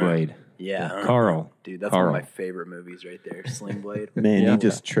Sling Blade. Yeah. Carl. Dude, that's Carl. one of my favorite movies right there. Sling Blade. Man, Yeah. you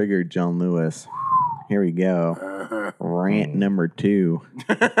just triggered John Lewis. Here we go. Rant number 2.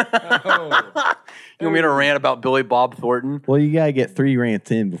 You want me to rant about Billy Bob Thornton? Well, you gotta get 3 rants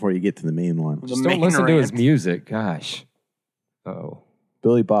in before you get to the main one. Just The don't main listen to his rant. music. Gosh. Oh.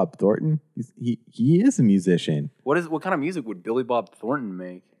 Billy Bob Thornton, he is a musician. What kind of music would Billy Bob Thornton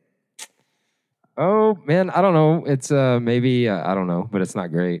make? Oh, man. I don't know. It's maybe, I don't know, but it's not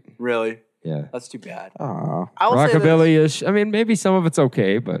great. Really? Yeah. That's too bad. Aw. I will say this. Rockabilly-ish. I mean, maybe some of it's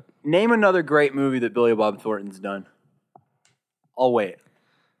okay, but Name another great movie that Billy Bob Thornton's done. I'll wait.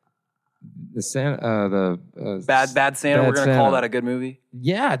 the Santa, Bad Santa. Bad We're gonna Santa. call that a good movie.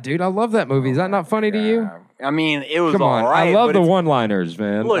 Yeah, dude, I love that movie. Is that not funny to you? I mean, it was Come on, all right. I love but the it's- one-liners,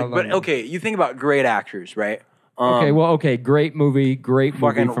 man. I Look, love but it. okay, you think about great actors, right? Okay, great movie, great movie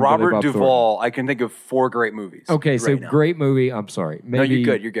Fucking from Billy Robert Bob Duvall. I can think of 4 great movies. Thornton. Okay, so right now. great movie. I'm sorry. Maybe, No, you're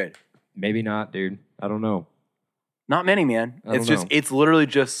good. You're good. Maybe not, dude. I don't know. Not many, man. I don't know. It's literally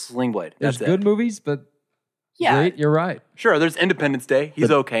just Sling Blade. There's That's good it. movies, but great, you're right. Sure, there's Independence Day.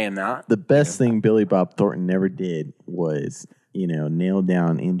 He's okay in that. The best thing Billy Bob Thornton never did was, nail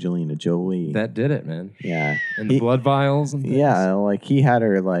down Angelina Jolie. That did it, man. Yeah. And the blood vials and things. Yeah, like he had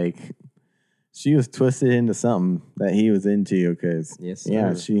her she was twisted into something that he was into because Yes,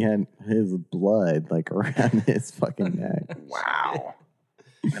 yeah, sir. she had his blood around his fucking neck. Wow.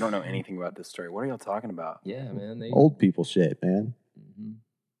 I don't know anything about this story. What are y'all talking about? Yeah, man. Old people shit, man.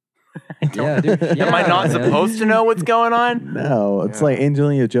 Yeah, dude. Yeah, Am I not man. supposed to know what's going on? No, it's like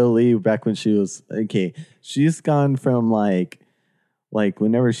Angelina Jolie back when she was she's gone from like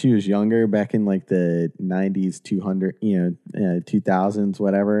whenever she was younger, back in the 90s, 2000s,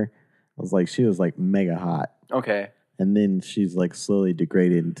 whatever. I was she was mega hot. Okay. And then she's slowly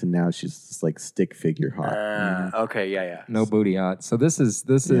degraded into now she's just stick figure hot. Okay, yeah. No booty hot. So this is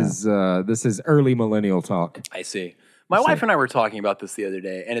early millennial talk. I see. My wife and I were talking about this the other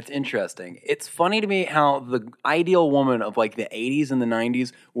day, and it's interesting. It's funny to me how the ideal woman of the 80s and the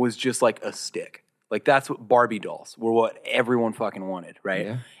 90s was just a stick. That's what Barbie dolls were, what everyone fucking wanted, right?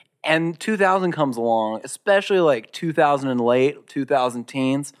 Yeah. And 2000 comes along, especially 2000 and late, 2000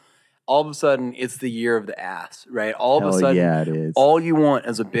 teens. All of a sudden, it's the year of the ass, right? All of a sudden, yeah, it is. all you want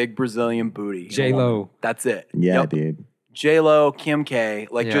is a big Brazilian booty. J-Lo. That's it. Yeah, Yep. dude. J-Lo, Kim K,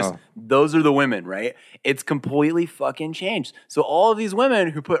 just Yeah. those are the women, right? It's completely fucking changed. So all of these women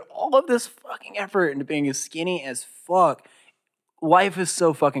who put all of this fucking effort into being as skinny as fuck, life is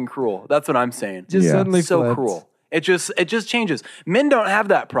so fucking cruel. That's what I'm saying. Just suddenly so flipped. cruel. It just changes. Men don't have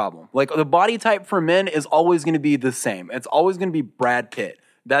that problem. The body type for men is always going to be the same. It's always going to be Brad Pitt.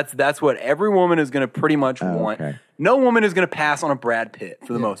 That's what every woman is going to pretty much want. okay. No woman is going to pass on a Brad Pitt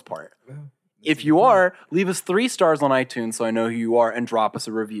for the most part. If you are, leave us 3 stars on iTunes so I know who you are and drop us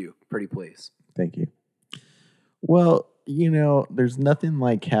a review. Pretty please. Thank you. Well, there's nothing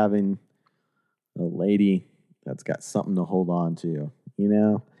like having a lady that's got something to hold on to,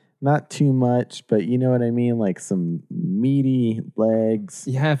 Not too much, but you know what I mean? Some meaty legs.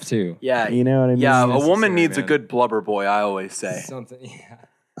 You have to. Yeah. You know what I mean? Yeah, a woman necessary, needs a man. good blubber boy, I always say. Something. Yeah.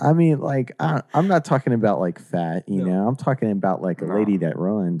 I mean, I'm not talking about fat, I'm talking about a lady that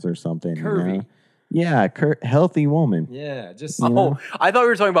runs or something. Curvy. Yeah, healthy woman. Yeah. Just. Oh, I thought we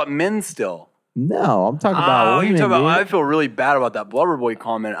were talking about men still. No, I'm talking about women. you're talking about, I dude. feel really bad about that blubber boy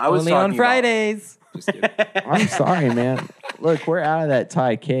comment. I was Only talking on Fridays. Just kidding. I'm sorry, man. Look, we're out of that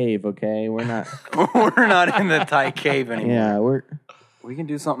Thai cave, okay? We're not. About, we're not in the Thai cave anymore. Yeah, We can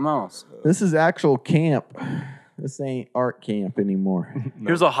do something else. this is actual camp. This ain't art camp anymore.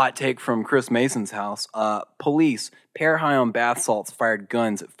 Here's a hot take from Chris Mason's house. Police, pair high on bath salts, fired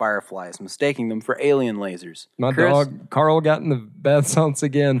guns at fireflies, mistaking them for alien lasers. My Chris? dog, Carl, got in the bath salts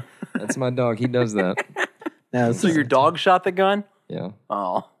again. That's my dog. He does that. Now, So your dog shot the gun? Yeah.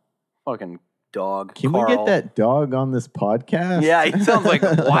 Oh, fucking dog. can Carl. we get that dog on this podcast? Yeah, he sounds like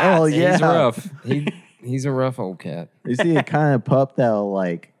a blast. Oh, yeah. He's rough. He's a rough old cat. Is he a kind of pup that'll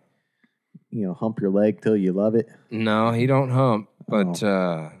hump your leg till you love it? No, he don't hump, but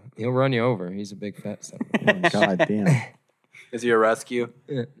he'll run you over. He's a big fat son. Oh, God damn. Is he a rescue?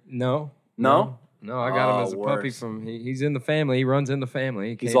 No. No? No, I got him as a puppy worse. from. He's in the family. He runs in the family.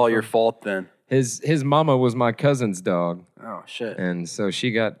 He He's came all from- your fault then. His mama was my cousin's dog, Oh, shit. and so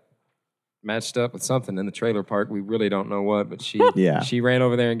she got matched up with something in the trailer park. We really don't know what, but she Yeah. she ran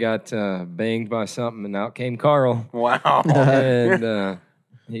over there and got banged by something, and out came Carl, Wow. and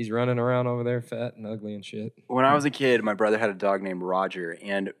he's running around over there, fat and ugly and shit. When I was a kid, my brother had a dog named Roger,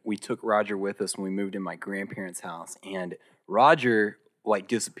 and we took Roger with us when we moved in my grandparents' house. And Roger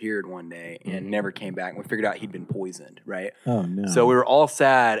disappeared one day and never came back. And we figured out he'd been poisoned, right? Oh, no. So we were all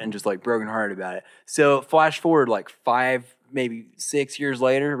sad and just brokenhearted about it. So flash forward 5, maybe 6 years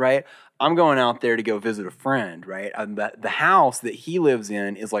later, right? I'm going out there to go visit a friend, right? The house that he lives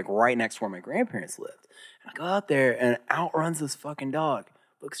in is right next to where my grandparents lived. And I go out there and out runs this fucking dog.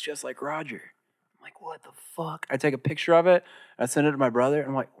 Looks just like Roger. I'm like, what the fuck? I take a picture of it. I send it to my brother. And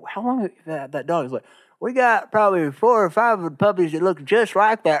I'm like, how long is that dog? He's like, we got probably 4 or 5 of the puppies that look just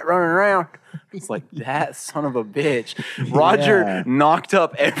like that running around. It's like, that son of a bitch. Roger Yeah. knocked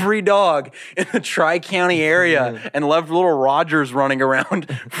up every dog in the Tri-County area and left little Rogers running around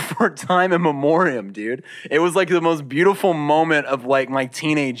for time immemorial, dude. It was the most beautiful moment of my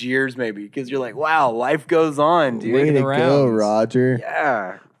teenage years, maybe, because you're like, wow, life goes on, dude. Way to the go, rounds. Roger.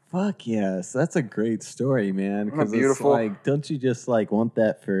 Yeah. Fuck yes. That's a great story, man. Isn't it Because beautiful? it's don't you just want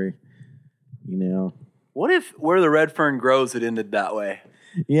that for, What if Where the Red Fern Grows had ended that way?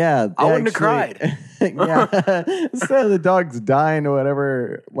 Yeah, I wouldn't have cried. Yeah, instead of the dogs dying or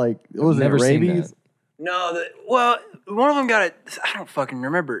whatever, like was it Never seen rabies? that. No, well, one of them got it. I don't fucking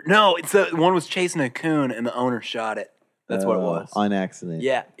remember. No, it's the one was chasing a coon and the owner shot it. That's what it was. On accident.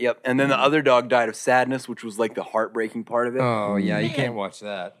 Yeah, yep. And then the other dog died of sadness, which was like the heartbreaking part of it. Oh yeah, you can't watch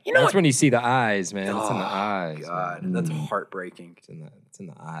that. You know That's what- when you see the eyes, man. It's in the eyes. God, man. that's heartbreaking. It's in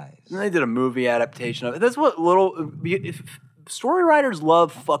the eyes. And they did a movie adaptation of it. That's what story writers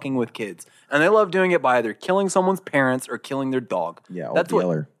love fucking with kids, and they love doing it by either killing someone's parents or killing their dog. Yeah, old that's what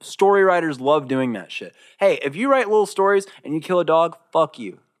Yeller. story writers love doing. That shit. Hey, if you write little stories and you kill a dog, fuck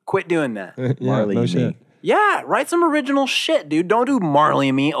you. Quit doing that. Marley no and shit. me. Yeah, write some original shit, dude. Don't do Marley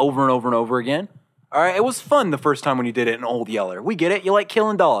and Me over and over and over again. All right, it was fun the first time when you did it in Old Yeller. We get it. You like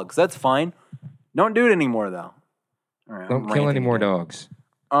killing dogs. That's fine. Don't do it anymore, though. All right, Don't I'm kill ranting any more again. dogs.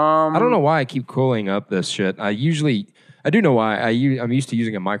 I don't know why I keep cooling up this shit. I do know why. I'm used to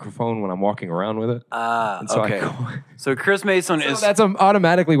using a microphone when I'm walking around with it. And so okay. I So Chris Mason is. that's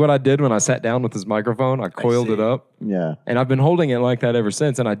automatically what I did when I sat down with this microphone. I coiled it see. up, Yeah. and I've been holding it like that ever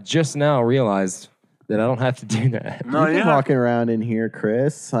since. And I just now realized that I don't have to do that. No, You've you're been not- walking around in here,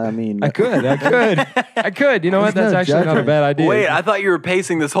 Chris. I mean, I could. You know what? There's That's no actually not a judgment. bad idea. Wait, I thought you were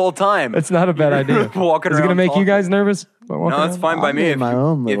pacing this whole time. It's not a bad idea. Walking Is it around going to make talking. you guys nervous? by walking No, that's around? fine by I'm me. doing my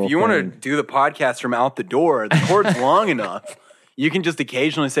own little if you want to thing. do the podcast from out the door, the cord's long enough. You can just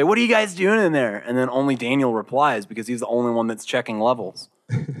occasionally say, "What are you guys doing in there?" And then only Daniel replies because he's the only one that's checking levels.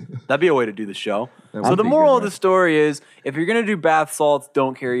 That'd be a way to do the show. So would the be moral good, of the story is, if you're gonna do bath salts,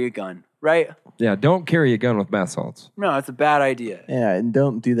 don't carry a gun. Right? Yeah, don't carry a gun with bath salts. No, it's a bad idea. yeah, and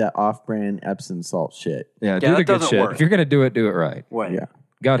don't do that off-brand Epsom salt shit. Yeah, do that the good doesn't shit. work. If you're going to do it right. What? Yeah,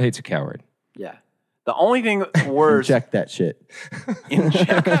 God hates a coward. Yeah. The only thing worse. inject that shit.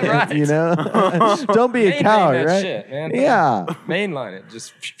 Inject it. Right. You know, don't be a Mainline coward, that right? shit, man. Yeah, Mainline it.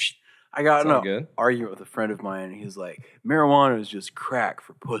 Just I got in Sound an good. argument with a friend of mine. He's like, marijuana is just crack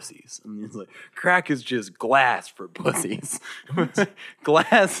for pussies. And he's like, crack is just glass for pussies.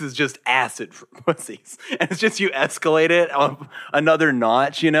 Glass is just acid for pussies. And it's just you escalate it up another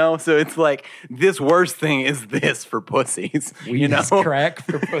notch, you know? So it's like, this worst thing is this for pussies. weed You know? is crack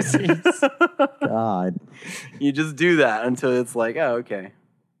for pussies. God. You just do that until it's like, oh, okay.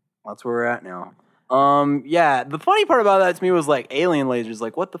 That's where we're at now. Yeah, the funny part about that to me was like alien lasers.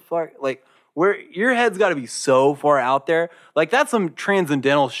 Like, what the fuck? Like, where your head's got to be so far out there. Like, that's some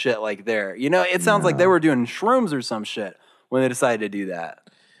transcendental shit. Like, there, you know, it sounds like they were doing shrooms or some shit when they decided to do that.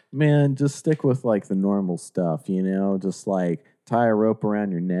 Man, just stick with like the normal stuff, you know, just like tie a rope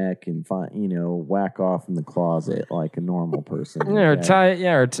around your neck and whack off in the closet like a normal person. Yeah, or okay? tie it.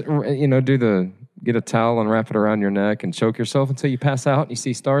 Yeah, or get a towel and wrap it around your neck and choke yourself until you pass out and you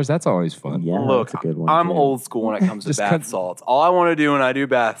see stars. That's always fun. Yeah, Look, that's a good one. I'm too. old school when it comes to Just bath cut- salts. All I want to do when I do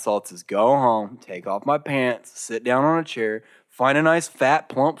bath salts is go home, take off my pants, sit down on a chair, find a nice fat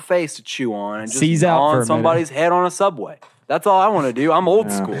plump face to chew on, and just Seize gnaw out for on a somebody's head on a subway. That's all I want to do. I'm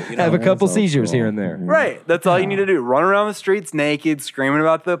old school. You know? Have a couple That's seizures cool. here and there. Right. That's all you need to do. Run around the streets naked, screaming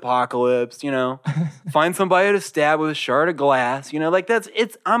about the apocalypse, you know. Find somebody to stab with a shard of glass, you know, like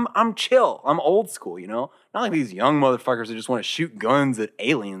I'm chill. I'm old school, you know. Not like these young motherfuckers that just want to shoot guns at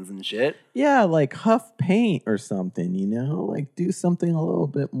aliens and shit. Yeah, like huff paint or something, you know? Like do something a little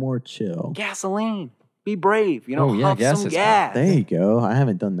bit more chill. Gasoline. Be brave, you know. Oh, yeah, huff gas some is gas. There you go. I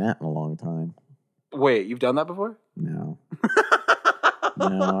haven't done that in a long time. Wait, you've done that before? No.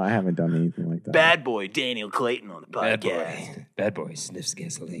 No, I haven't done anything like that. Bad boy Daniel Clayton on the podcast. Bad boy sniffs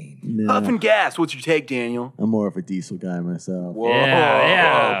gasoline. No. Huff and gas. What's your take, Daniel? I'm more of a diesel guy myself. Whoa.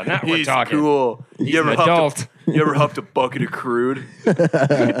 Yeah, now we're He's talking. cool. He's an adult. You ever huffed a bucket of crude? He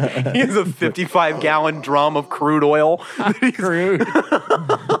has a 55-gallon drum of crude oil. Crude.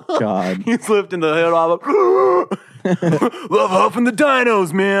 God. He's lifting the head off. Love huffing the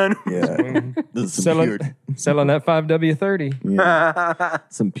dinos, man. Yeah. This is some Selling that 5W30.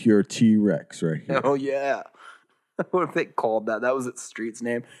 some pure T-Rex right here. Oh, yeah. What if they called that? That was its street's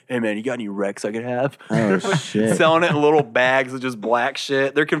name. Hey, man, you got any Rex I could have? Oh, shit. Selling it in little bags of just black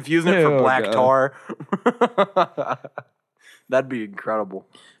shit. They're confusing it for Oh, black God. tar. That'd be incredible.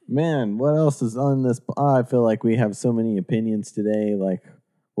 Man, what else is on this? I feel like we have so many opinions today. Like,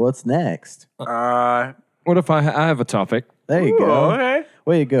 what's next? What if I have a topic? There you go. Okay.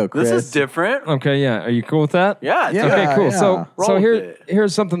 Way to go, Chris. This is different. Okay, yeah. Are you cool with that? Yeah. It's Yeah. okay. Okay, cool. yeah. So Roll with it.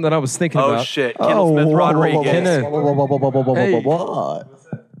 here's something that I was thinking Oh, about. shit. Kendall Smith Rodriguez. Kenneth. Hey. What?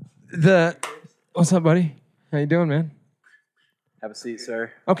 What's up, buddy? How you doing, man? Have a seat,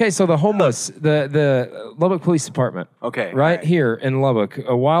 sir. Okay, so the homeless, the Lubbock Police Department, Okay. right all here in Lubbock,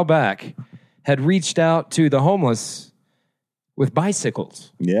 a while back, had reached out to the homeless with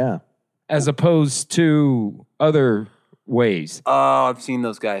bicycles Yeah. as opposed to other ways. Oh, I've seen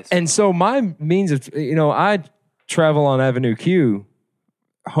those guys. And so my means of, I travel on Avenue Q,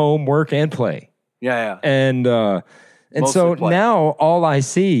 home, work, and play. Yeah. And so Mostly play. now all I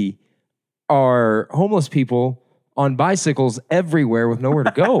see are homeless people on bicycles everywhere with nowhere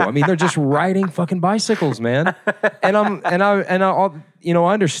to go. I mean, they're just riding fucking bicycles, man. And I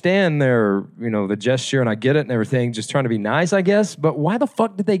understand their, the gesture, and I get it and everything, just trying to be nice, I guess. But why the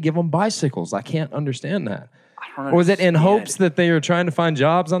fuck did they give them bicycles? I can't understand that. Or was it in hopes that they were trying to find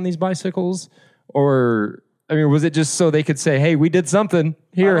jobs on these bicycles? Or, was it just so they could say, hey, we did something.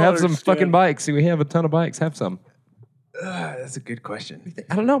 Here, have some fucking bikes. We have a ton of bikes. Have some. That's a good question.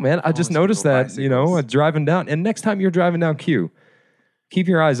 I don't know, man. I just noticed that, driving down. And next time you're driving down Q, keep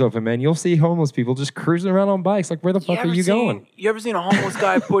your eyes open, man. You'll see homeless people just cruising around on bikes. Like, where the fuck are you going? You ever seen a homeless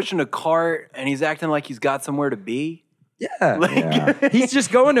guy pushing a cart and he's acting like he's got somewhere to be? Yeah. He's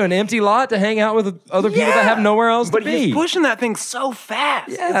just going to an empty lot to hang out with other people that have nowhere else to be. But he's pushing that thing so fast.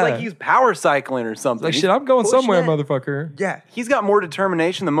 Yeah. It's like he's power cycling or something. Like, He's shit, I'm going pushing somewhere, it. motherfucker. Yeah. He's got more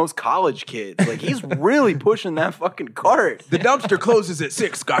determination than most college kids. Like, he's really pushing that fucking cart. The dumpster closes at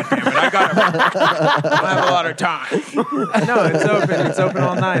 6, goddammit. I don't have a lot of time. No, it's open. It's open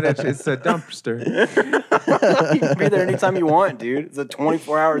all night. It's a dumpster. You can be there anytime you want, dude. It's a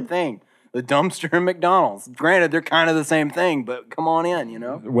 24-hour thing. The dumpster and McDonald's. Granted, they're kind of the same thing, but come on in,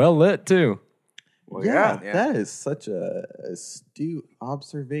 Well lit, too. Well, Yeah, that is such a astute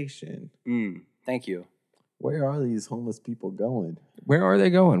observation. Thank you. Where are these homeless people going? Where are they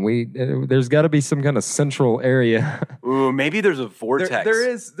going? There's got to be some kind of central area. Ooh, maybe there's a vortex.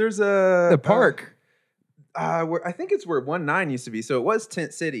 There's a... The park. Where I think it's where 19 used to be. So it was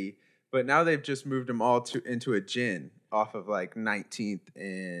Tent City, but now they've just moved them all into a gin off of like 19th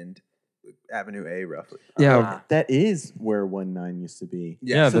and Avenue A, roughly. Yeah. That is where 19 used to be.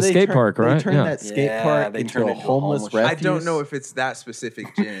 Yeah, So the they skate turn- park, right? They turned Yeah. that skate Yeah, park they into turned a it into a homeless homeless- refuge. I don't know if it's that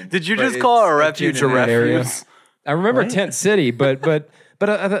specific gin. Did you but just call a it's refuge a gin in that area. refuge? I remember Right? Tent City, but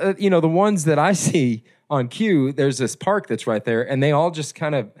the ones that I see on Q, there's this park that's right there, and they all just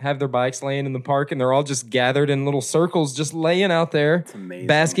kind of have their bikes laying in the park, and they're all just gathered in little circles, just laying out there, amazing.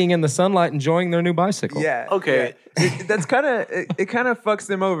 basking in the sunlight, enjoying their new bicycle. Yeah. Okay. Yeah. That's kind of it. Kind of fucks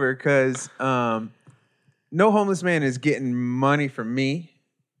them over because no homeless man is getting money from me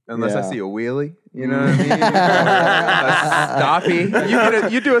unless I Yeah. see a wheelie. You know what I mean? A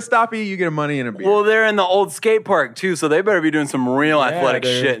stoppie. You do a stoppie, you get money and a beer. Well, they're in the old skate park, too, so they better be doing some real athletic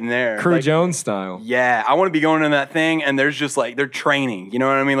they're shit in there. Crew Like, Jones style. yeah, I want to be going in that thing, and there's just like, they're training. You know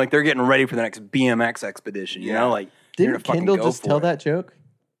what I mean? Like, they're getting ready for the next BMX expedition, you know? Like, you're Didn't gonna fucking Kendall go just for tell it. that joke?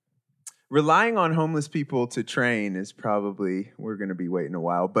 Relying on homeless people to train is probably, we're going to be waiting a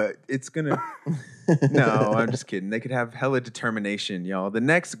while, but it's going to, no, I'm just kidding. They could have hella determination, y'all. The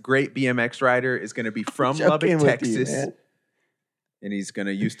next great BMX rider is going to be from Joking Lubbock, with you, Texas. man. And he's going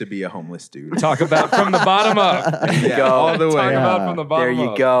to used to be a homeless dude. Talk about from the bottom up. Yeah, go. all the way. Talk Yeah. about from the bottom There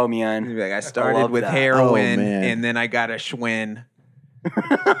you up. go, He'd man. be like, I love started with that. heroin, Oh, man. and then I got a Schwinn.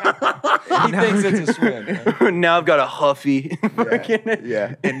 He thinks it's a swim. Now I've got a Huffy.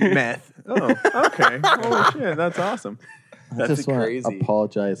 Yeah, and meth. Oh, okay. Holy shit, that's awesome. I just want to crazy.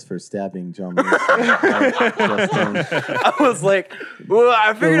 apologize for stabbing John Lewis. Justin. I was like, well,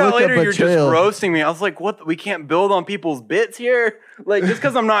 I figured out look of later you're just betrayal. roasting me. I was like, what? We can't build on people's bits here? Like, just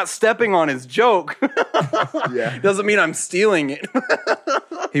because I'm not stepping on his joke Yeah. doesn't mean I'm stealing it.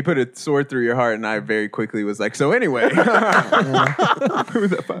 He put a sword through your heart, and I very quickly was like, so anyway.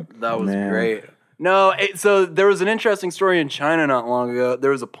 That was Man. great. No, so there was an interesting story in China not long ago.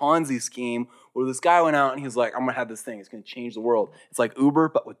 There was a Ponzi scheme where this guy went out and he was like, I'm going to have this thing. It's going to change the world. It's like Uber,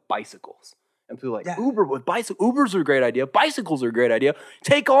 but with bicycles. And people are like, Uber with bicycles? Ubers are a great idea. Bicycles are a great idea.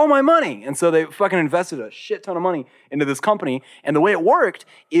 Take all my money. And so they fucking invested a shit ton of money into this company. And the way it worked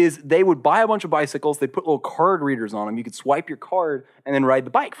is they would buy a bunch of bicycles. They'd put little card readers on them. You could swipe your card and then ride the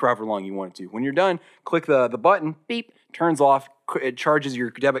bike for however long you wanted to. When you're done, click the button, beep, turns off, it charges your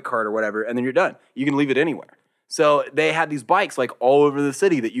debit card or whatever, and then you're done. You can leave it anywhere. So they had these bikes like all over the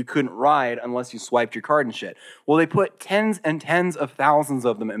city that you couldn't ride unless you swiped your card and shit. Well, they put tens and tens of thousands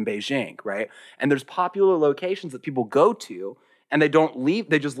of them in Beijing, right? And there's popular locations that people go to and they don't leave,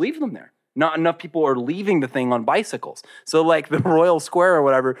 they just leave them there. Not enough people are leaving the thing on bicycles. So like the Royal Square or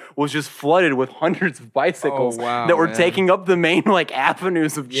whatever was just flooded with hundreds of bicycles wow, that were man. taking up the main like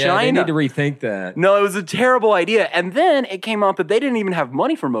avenues of Yeah, China. they need to rethink that. No, it was a terrible idea. And then it came out that they didn't even have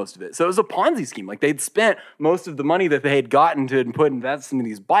money for most of it. So it was a Ponzi scheme. Like they'd spent most of the money that they had gotten to invest in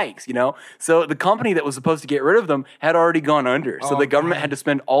these bikes, you know? So the company that was supposed to get rid of them had already gone under. So the government had to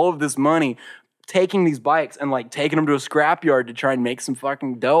spend all of this money taking these bikes and like taking them to a scrapyard to try and make some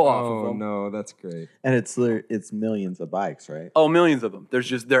fucking dough off of Oh them. no, that's great. And it's millions of bikes, right? Oh, millions of them.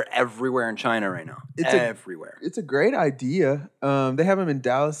 They're everywhere in China right now. Everywhere. It's a great idea. They have them in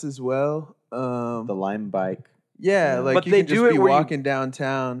Dallas as well. The Lime bike. Yeah, like But you they can just do it be where you- walking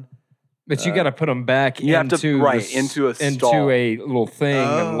downtown. But you got to put them back You have to- into right, the into a stall. a little thing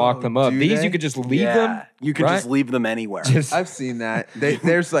and lock them up. do These they? you could just leave Yeah, them. you can right? just leave them anywhere. Just- I've seen that.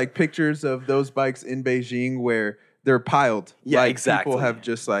 There's like pictures of those bikes in Beijing where they're piled. Yeah, like, exactly. People have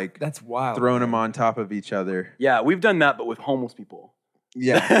just like that's wild. thrown them on top of each other. Yeah, we've done that, but with homeless people.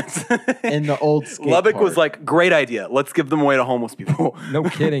 Yeah. And the old skate Lubbock was park. like, great idea. Let's give them away to homeless people. No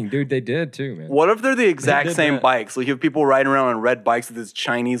kidding, dude. They did too, man. What if they're the exact did same that. bikes? Like you have people riding around on red bikes with this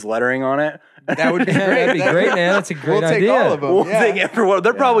Chinese lettering on it. That would be Yeah, great. that'd be great, man. That's a great We'll take idea. all of them. We'll yeah. take everyone.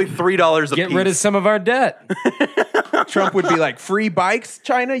 They're probably $3 a Get piece. rid of some of our debt. Trump would be like, free bikes,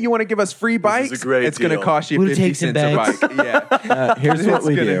 China? You want to give us free bikes? is a great It's going to deal. cost you We'll 50 take some cents a bags. bike. Yeah. Here's what It's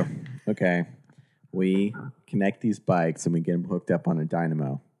we gonna- do. Okay. We connect these bikes and we get them hooked up on a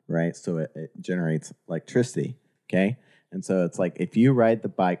dynamo, right? So it generates electricity. Okay. And so it's like if you ride the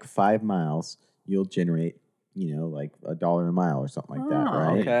bike 5 miles, you'll generate, like $1 a mile or something like that, Oh,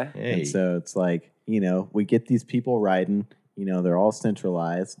 right? okay. Hey. And so it's like, we get these people riding, they're all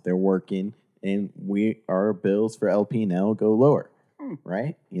centralized, they're working, and our bills for LP&L go lower,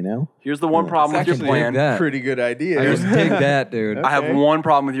 right? Here's the one problem with your Actually, plan. that. Pretty good idea. I just dig that, dude. I have one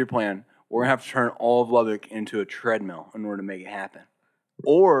problem with your plan. We're going to have to turn all of Lubbock into a treadmill in order to make it happen.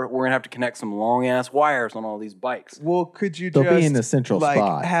 Or we're going to have to connect some long-ass wires on all these bikes. Well, could you They'll just be in a central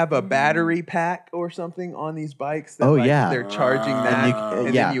spot. have a battery pack or something on these bikes? That, Oh, yeah. they're charging that,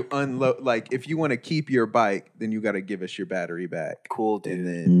 and yeah. then you unload. Like, if you want to keep your bike, then you got to give us your battery back. Cool, dude. And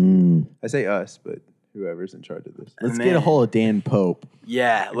then Mm. I say us, but whoever's in charge of this. Let's Man. get a hold of Dan Pope.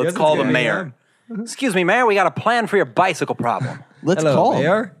 Yeah, let's Yes, call it's the good. mayor. Excuse me, mayor, we got a plan for your bicycle problem. Let's Hello, call him.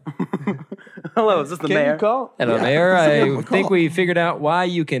 Mayor. Hello, is this the mayor? call? Hello, Yeah. Mayor. I Call. think we figured out why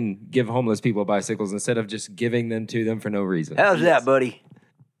you can give homeless people bicycles instead of just giving them to them for no reason. How's that, buddy?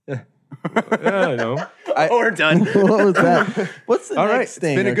 Yeah, I know. Oh, we're done. What was that? What's the All right, next it's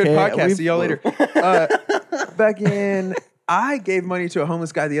thing? been a good okay? podcast. We've- See y'all later. Back in, I gave money to a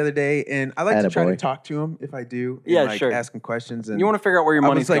homeless guy the other day, and I like to try to Attaboy. talk to him if I do. Yeah, and, like, sure. ask him questions. And You want to figure out where your I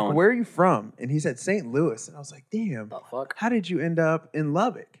money's was like, going. "Where are you from?" And he said, "St. Louis." And I was like, "Damn, the fuck? how did you end up in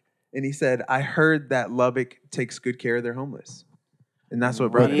Lubbock?" And he said, "I heard that Lubbock takes good care of their homeless," and that's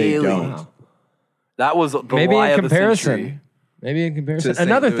what brought But me. they Really? don't. Wow. That was the Maybe lie in of the century. comparison. Maybe in comparison. To St.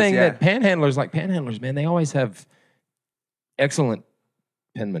 Another Louis, thing yeah. that panhandlers, man, they always have excellent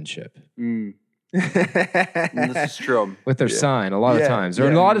penmanship Mm, this is true. with their sign a lot of Yeah, times. Or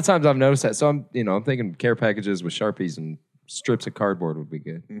yeah. a lot of times I've noticed that. So I'm thinking care packages with Sharpies and strips of cardboard would be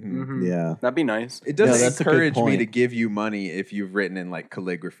good. Mhm. Yeah. That'd be nice. It doesn't that's a good encourage me point. to give you money if you've written in like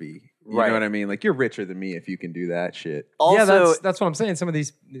calligraphy. You Right. know what I mean? Like, you're richer than me if you can do that shit. Also, Yeah, that's what I'm saying. Some of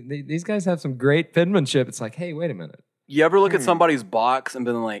these guys have some great penmanship. It's like, hey, wait a minute. you ever look at somebody's box and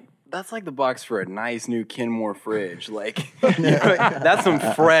been like, that's like the box for a nice new Kenmore fridge. Like, that's some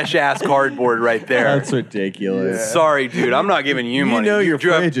fresh ass cardboard right there. That's ridiculous. Sorry, dude. I'm not giving you You money. know your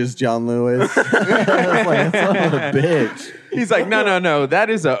drove- fridge is John Lewis. It's like, son of a bitch. He's like, no. That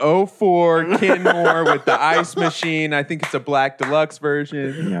is a 04 Kenmore with the ice machine. I think it's a black deluxe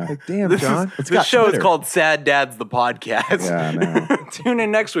version. Yeah. Like, damn, This, John. this got show is Twitter. called Sad Dads the Podcast. Yeah, I know. Tune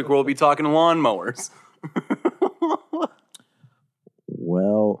in next week where we'll be talking lawnmowers.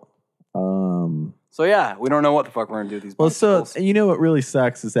 Well, So yeah, we don't know what the fuck we're gonna do with these. well, so bicycles. you know what really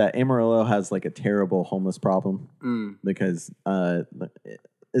sucks is that Amarillo has like a terrible homeless problem Mm. because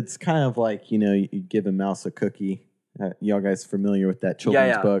it's kind of like you give a mouse a cookie. Y'all guys familiar with that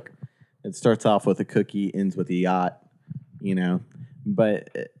children's yeah. book? It starts off with a cookie, ends with a yacht. But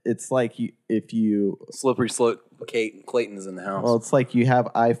it's like if you Slippery slope. Clayton is in the house. well, it's like you have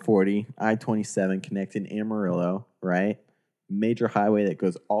I-40, I-27 connecting Amarillo, right? Major highway that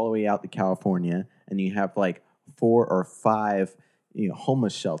goes all the way out to California, and you have like 4 or 5,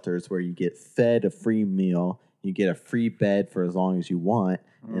 homeless shelters where you get fed a free meal, you get a free bed for as long as you want,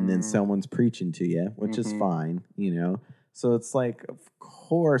 and then someone's preaching to you, which is fine, So it's like, of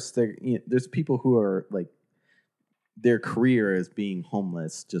course, there's people who are like, their career is being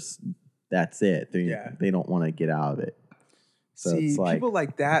homeless. Just that's it. They don't want to get out of it. So See, it's like people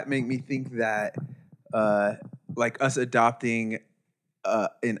like that make me think that, like us adopting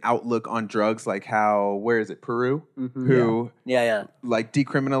an outlook on drugs, like how, where is it, Peru, who yeah. like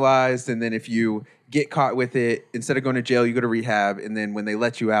decriminalized, and then if you get caught with it, instead of going to jail, you go to rehab, and then when they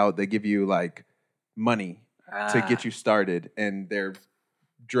let you out, they give you like money to get you started, and their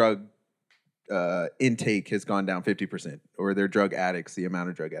drug intake has gone down 50%, or they're drug addicts, the amount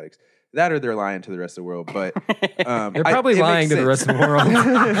of drug addicts. That or they're lying to the rest of the world. But They're probably lying to the rest of the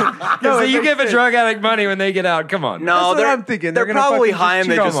world. So you give a drug addict money when they get out. Come on. No, That's what I'm thinking. They're They're gonna probably fucking high just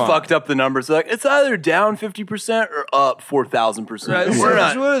and they cheat just on fucked up the numbers. They're like, it's either down 50% or up 4,000%. We're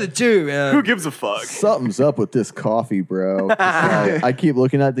not. one of the two, man. Who gives a fuck? Something's up with this coffee, bro. I keep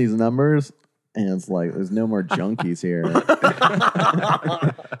looking at these numbers, and it's like there's no more junkies here.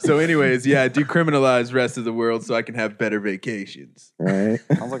 So, anyways, yeah, decriminalize rest of the world so I can have better vacations. Right?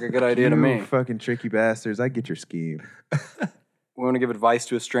 Sounds like a good idea to You me. fucking tricky bastards. I get your scheme. We want to give advice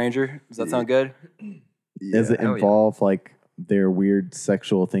to a stranger. Does that sound good? Does it involve like their weird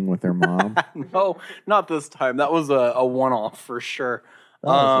sexual thing with their mom? That No, not this time. That was a one-off for sure.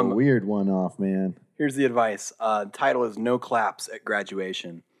 was a weird one-off, man. Here's the advice. Title is No Claps at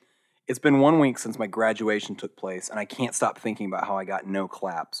Graduation. It's been 1 week since my graduation took place, and I can't stop thinking about how I got no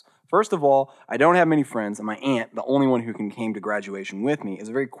claps. First of all, I don't have many friends, and my aunt, the only one who came to graduation with me, is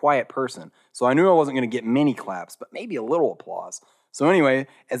a very quiet person, so I knew I wasn't going to get many claps, but maybe a little applause. So anyway,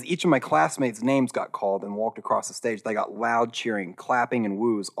 as each of my classmates' names got called and walked across the stage, they got loud cheering, clapping, and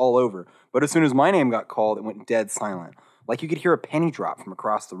woos all over. But as soon as my name got called, it went dead silent, like you could hear a penny drop from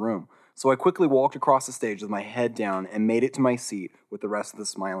across the room. So I quickly walked across the stage with my head down and made it to my seat with the rest of the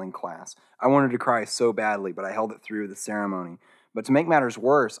smiling class. I wanted to cry so badly, but I held it through the ceremony. But to make matters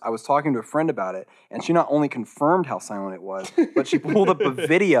worse, I was talking to a friend about it, and she not only confirmed how silent it was, but she pulled up a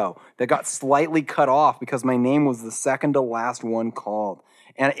video that got slightly cut off because my name was the second to last one called.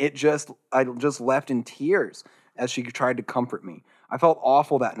 And I just left in tears as she tried to comfort me. I felt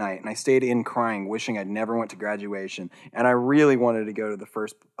awful that night, and I stayed in crying, wishing I'd never went to graduation. And I really wanted to go to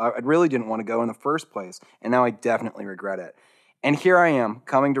I really didn't want to go in the first place, and now I definitely regret it. And here I am,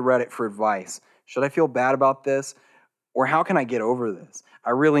 coming to Reddit for advice. Should I feel bad about this? Or how can I get over this? I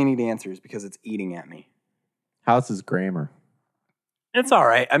really need answers because it's eating at me. How's his grammar? It's all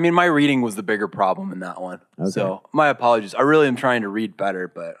right. I mean, my reading was the bigger problem in that one. Okay. So my apologies. I really am trying to read better,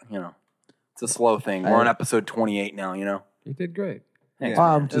 but, it's a slow thing. We're on episode 28 now, You did great. Thanks.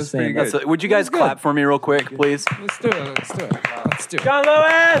 Well, I'm That's just pretty saying. good. Would you guys clap for me real quick, please? Let's do it. Let's do it. Let's do it. John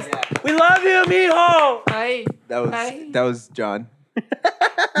Lewis! We love you, mijo! Hey. That was John.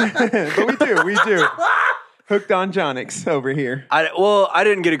 But we do. Hooked on Jonix over here. I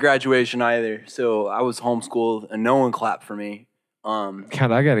didn't get a graduation either, so I was homeschooled, and no one clapped for me.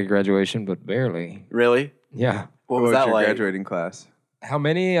 God, I got a graduation, but barely. Really? Yeah. What was What's that your like? graduating class? How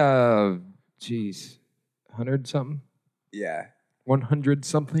many? 100 something? Yeah. 100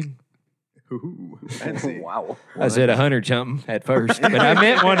 something? Ooh, fancy. Wow. I said 100 something at first, but I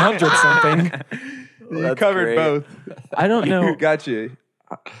meant 100 something. You That's covered great. both. I don't know. Got you.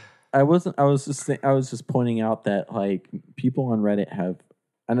 I was just pointing out that like people on Reddit have,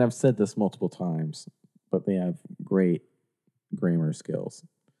 and I've said this multiple times, but they have great grammar skills.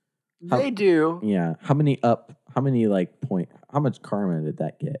 They do. Yeah. How much karma did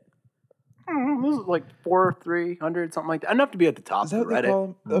that get? This is like 300, something like that. Enough to be at the top Is of that the what they Reddit.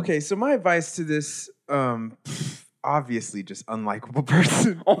 call them? Okay, so my advice to this, obviously just unlikable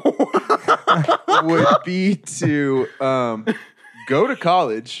person would be to go to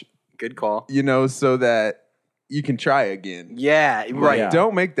college, Good call. so that you can try again. Yeah, right. Yeah.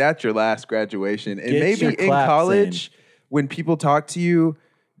 Don't make that your last graduation. And Get maybe your in claps college, when people talk to you,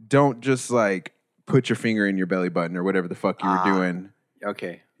 don't just like put your finger in your belly button or whatever the fuck you were doing.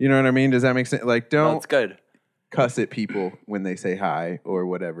 Okay. You know what I mean? Does that make sense? Like, don't That's good. cuss at people when they say hi or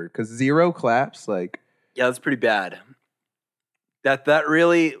whatever. Because 0 claps, like, Yeah, that's pretty bad. That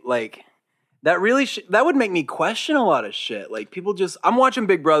really that would make me question a lot of shit. Like people I'm watching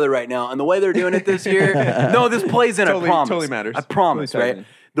Big Brother right now, and the way they're doing it this year. No, this plays in. Totally- I promise. totally matters. I promise, Totally ties right?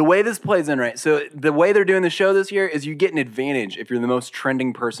 in. The way this plays in, right? So the way they're doing the show this year is you get an advantage if you're the most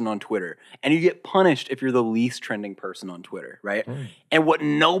trending person on Twitter, and you get punished if you're the least trending person on Twitter, right? And what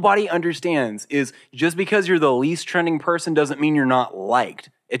nobody understands is just because you're the least trending person doesn't mean you're not liked.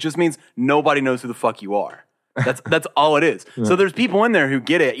 It just means nobody knows who the fuck you are. That's all it is. So there's people in there who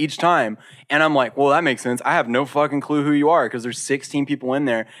get it each time, and I'm like, well, that makes sense. I have no fucking clue who you are because there's 16 people in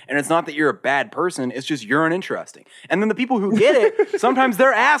there, and it's not that you're a bad person. It's just you're uninteresting. And then the people who get it, sometimes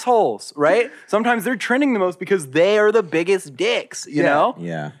they're assholes, right? Sometimes they're trending the most because they are the biggest dicks. You know?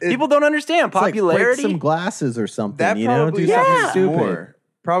 Yeah. People don't understand It's like break popularity. some glasses or something. that You know, probably do something happens stupid. more.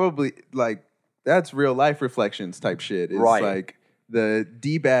 Probably, like, that's real life reflections type shit. It's Right. like the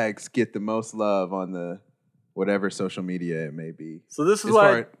D-bags get the most love on the whatever social media it may be. So this is As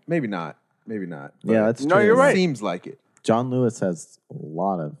why far- maybe not. But Yeah, that's No, true. you're right. Seems like it. John Lewis has a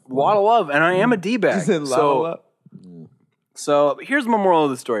lot of a lot of love, and I am a D-bag. Is it So love? So here's the moral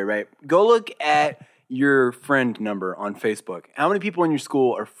of the story, right? Go look at your friend number on Facebook. How many people in your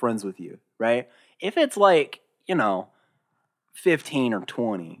school are friends with you, right? If it's like, 15 or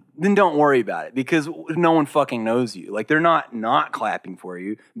 20, then don't worry about it because no one fucking knows you. Like, they're not clapping for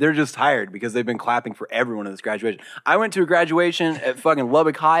you. They're just tired because they've been clapping for everyone at this graduation. I went to a graduation at fucking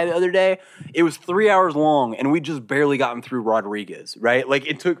Lubbock High the other day. It was 3 hours long, and we just barely gotten through Rodriguez, right? Like,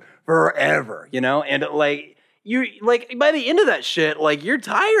 it took forever, And, you by the end of that shit, you're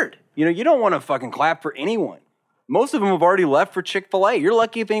tired. You don't want to fucking clap for anyone. Most of them have already left for Chick-fil-A. You're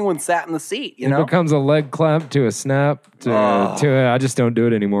lucky if anyone sat in the seat, It becomes a leg clap to a snap to I just don't do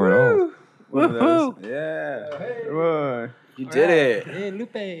it anymore at all. One of those. Yeah. Come on. You did it. Hey,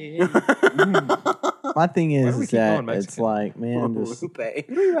 Lupe. My thing do we is keep that going Mexican? it's like, man, just Lupe.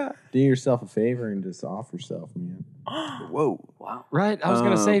 do yourself a favor and just off yourself, man. Whoa. Wow. Right. I was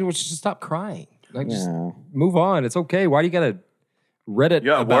going to say, just stop crying. Just Yeah. move on. It's okay. Why do you got to Reddit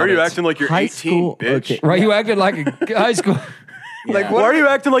Yeah, about why are you it? acting like you're High 18, school- bitch? okay. Why you acting like a high school? Why are you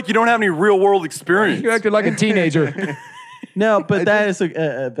acting like you don't have any real world experience? You acted like a teenager. No, but that is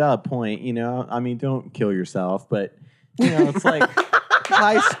a valid point. I mean, don't kill yourself, but it's like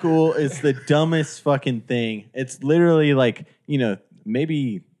high school is the dumbest fucking thing. It's literally like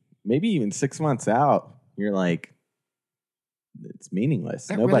maybe even 6 months out, you're like, it's meaningless.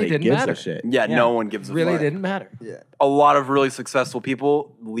 That Nobody really didn't gives matter. a shit. Yeah, no one gives a Really fuck. didn't matter. A lot of really successful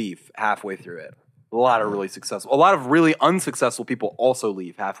people leave halfway through it. A lot of really unsuccessful people also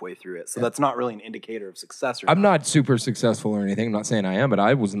leave halfway through it. So that's not really an indicator of success. I'm not super successful or anything. I'm not saying I am, but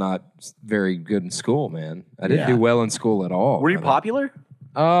I was not very good in school, man. I didn't do well in school at all. Were you popular?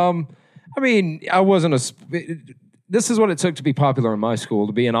 I mean, I wasn't this is what it took to be popular in my school,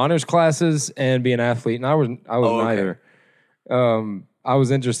 to be in honors classes and be an athlete. And I was okay. neither. I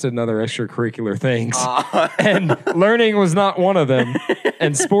was interested in other extracurricular things, and learning was not one of them.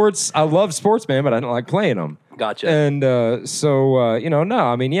 And sports, I love sports, man, but I don't like playing them. Gotcha. And no.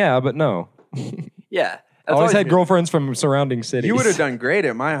 I mean, yeah, but no. Yeah. I always had girlfriends from surrounding cities. You would have done great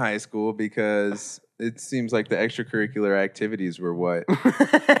at my high school because it seems like the extracurricular activities were what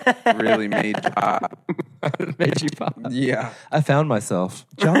really made you pop. made you pop. Yeah. I found myself.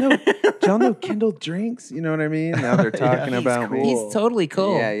 Y'all know Kindle drinks? You know what I mean? Now they're talking about me. He's totally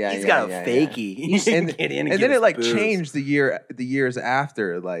cool. Yeah. He's got a fakie. You should And, get in and get then it his booze. changed the years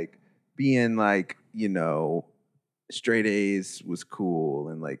after, being straight A's was cool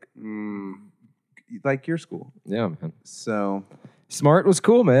and like your school. Yeah, man. So Smart was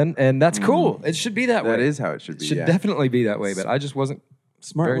cool, man, and that's cool. It should be that way. that is how it should be. It should yeah. definitely be that way, but I just wasn't.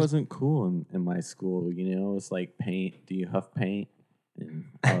 Smart wasn't cool in my school. It's like paint. Do you huff paint? And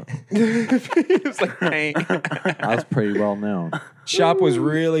It's like paint. I was pretty well known. Shop was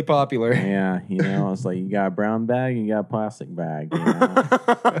really popular. Yeah, it's like you got a brown bag, you got a plastic bag.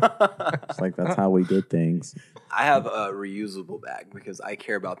 It's like that's how we did things. I have a reusable bag because I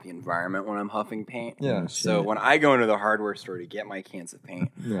care about the environment when I'm huffing paint. Yeah, So when I go into the hardware store to get my cans of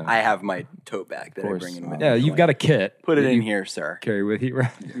paint, Yeah. I have my tote bag that I bring in with me. Yeah, you've got a kit. Put it that in you here, sir. Carry with you,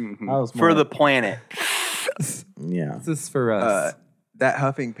 right? I was For more- the planet. yeah. This is for us. That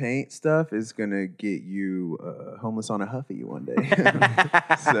huffing paint stuff is gonna get you homeless on a Huffy one day.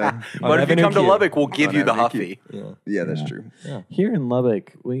 So, But if you Avenue come to Q. Lubbock, we'll give On you the Avenue Huffy. yeah, that's true. Here in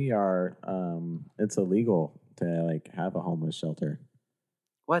Lubbock, we are. It's illegal to have a homeless shelter.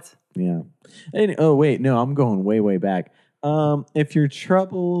 What? Yeah. And, oh wait, no, I'm going way back. If you're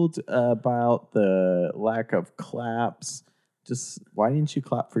troubled about the lack of claps, just why didn't you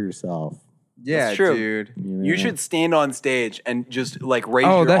clap for yourself? Yeah, That's true. dude. You should stand on stage and just raise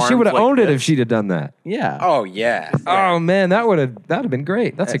Oh, your that she arms would have like owned it this. if she'd have done that. Yeah. Oh, yeah. Oh man, that'd have been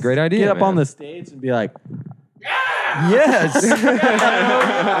great. That's a great idea. Get up man. on the stage and be like, Yes.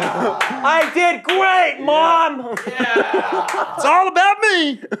 I did great, Mom. It's all about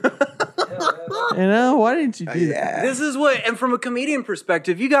me. why didn't you do that? This is and from a comedian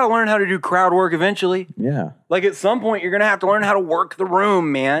perspective, you got to learn how to do crowd work eventually. Yeah. At some point, you're going to have to learn how to work the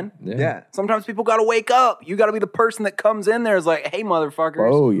room, man. Yeah. Sometimes people got to wake up. You got to be the person that comes in there is like, hey, motherfuckers.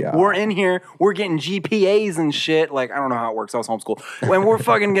 Oh, yeah. We're in here. We're getting GPAs and shit. I don't know how it works. I was homeschooled. When we're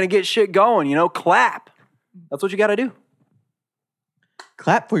fucking going to get shit going, clap. That's what you got to do.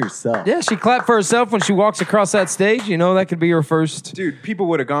 Clap for yourself. Yeah, she clapped for herself when she walks across that stage. That could be her first. Dude, people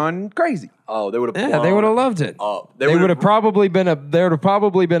would have gone crazy. Oh, they would have Yeah, they would have loved it. They There would would've- have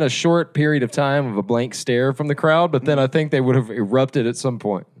probably been a short period of time of a blank stare from the crowd, but then I think they would have erupted at some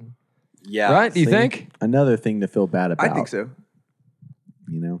point. Yeah. Right? Do you See? think? Another thing to feel bad about. I think so.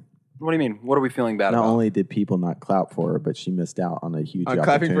 What do you mean? What are we feeling bad Not about? only did people not clap for her, but she missed out on a huge On opportunity.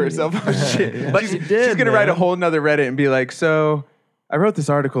 clapping for herself. Oh, shit. But She's going to write a whole nother Reddit and be like, so I wrote this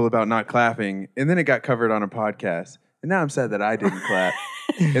article about not clapping, and then it got covered on a podcast. And now I'm sad that I didn't clap.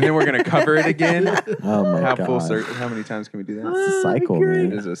 And then we're going to cover it again. Oh my How god! full circle? How many times can we do that? It's a cycle,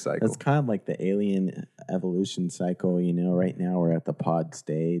 man. It is a cycle. It's kind of like the alien evolution cycle. You know, right now we're at the pod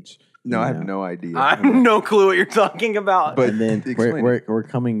stage. No, you I have know. no idea. I have no clue what you're talking about. But And then explain we're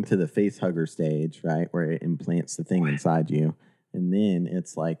coming to the face hugger stage, right, where it implants the thing inside you, and then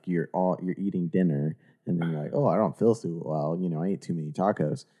it's like you're eating dinner, and then you're like, oh, I don't feel so well. You know, I ate too many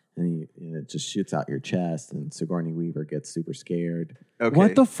tacos, and it just shoots out your chest, and Sigourney Weaver gets super scared. Okay.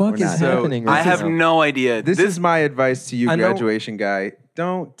 What the fuck We're is not- happening? I right have now? no idea. This is my advice to you, I know- graduation guy.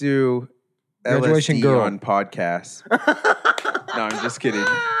 Don't do Graduation LSD girl. on podcasts. No, I'm just kidding.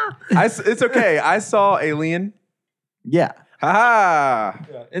 It's okay. I saw Alien. Yeah, Ha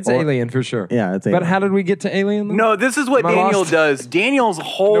It's Or- Alien for sure. yeah. It's But how did we get to Alien? Though? No, this is what Am I Daniel lost? does. Daniel's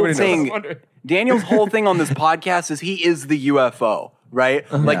whole Nobody knows. thing. Daniel's whole thing on this podcast is he is the UFO, right?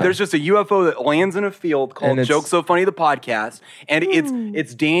 Like there's just a UFO that lands in a field called And it's- Joke So Funny the podcast, and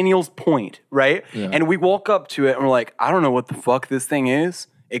it's Daniel's point, right? And we walk up to it and we're like, I don't know what the fuck this thing is.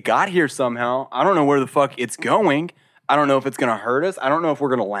 It got here somehow. I don't know where the fuck it's going. I don't know if it's gonna hurt us. I don't know if we're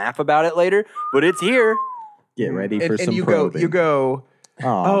gonna laugh about it later, but it's here. get ready for And some you probing. go.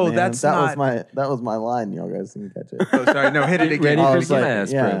 Oh, man, that's that not- was my line. Y'all guys didn't catch it. Oh, sorry. No, hit it again. ready I for was some like,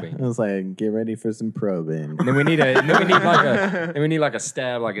 ass yeah, probing. I was like, get ready for some probing. Then we need like a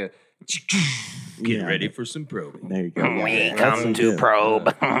stab, like a. Get ready for some probing. There you go. We That's come to good.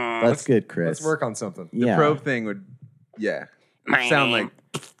 probe. That's good, Chris. Let's work on something. Yeah. Probe thing would, sound like.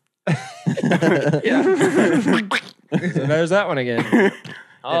 So there's that one again.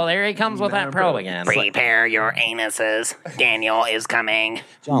 Oh, there he comes with that probe again. Prepare your anuses. Daniel is coming.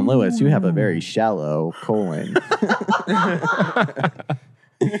 John Lewis, you have a very shallow colon.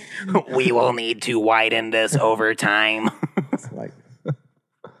 We will need to widen this over time. It's like,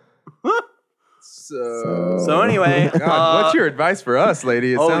 So anyway, God, what's your advice for us,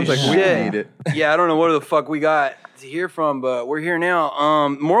 lady? It holy sounds like we shit. need it. Yeah, I don't know where the fuck we got to hear from, but we're here now.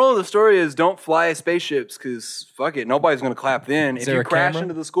 Moral of the story is don't fly spaceships because fuck it, nobody's gonna clap then. If there you a crash camera?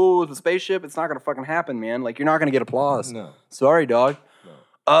 into the school with a spaceship, it's not gonna fucking happen, man. Like you're not gonna get applause. No. Sorry, dog.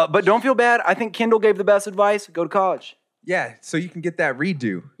 But don't feel bad. I think Kendall gave the best advice. Go to college. Yeah, so you can get that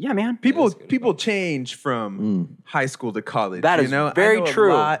redo. Yeah, man. People change from high school to college. That you is know? very I know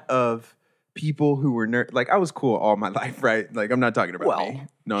true. A lot of people who were like I was cool all my life, right? Like I'm not talking about Well, me.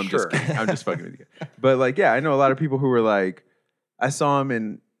 No, I'm sure. just kidding. I'm just fucking with you. But like, yeah, I know a lot of people who were like, I saw him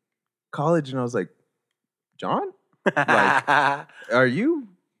in college, and I was like, John, like, are you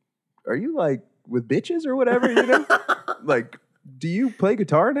like with bitches or whatever? You know, like, do you play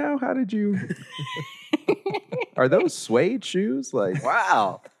guitar now? How did you? Are those suede shoes? Like,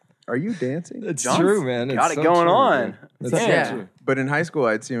 Wow. are you dancing? It's John's true, man. It's got it so going true, on. man. It's so Yeah. true. But in high school,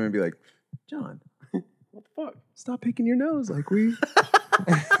 I'd see him and be like, John, what the fuck? Stop picking your nose. Like,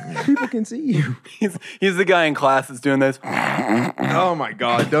 people can see you. He's the guy in class that's doing this. Oh my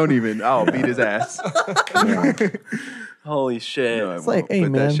God, don't even. I'll beat his ass. Holy shit. No, I it's like, won't, hey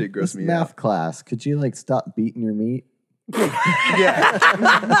but man, that shit grossed this me math out. class, could you like stop beating your meat?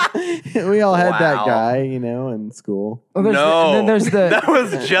 Yeah. We all had that Wow. guy, you know, in school. Oh, there's No. and then there's the. That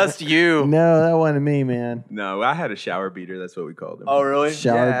was just you. No, that wasn't me, man. No, I had a shower beater. That's what we called him. Oh, really?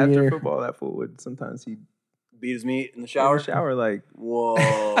 Shower yeah, beater. after football, that fool would sometimes he'd Beat his meat in the shower. shower? Like, Whoa.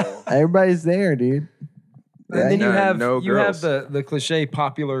 Everybody's there, dude. And then you No, have no you have girls. the cliche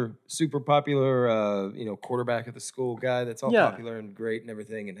super popular quarterback at the school guy that's all Yeah. popular and great and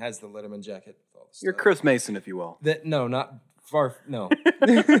everything and has the Letterman jacket. All the You're stuff. Chris Mason, if you will. That no, not far. No,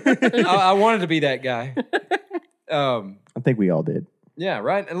 I wanted to be that guy. I think we all did. Yeah,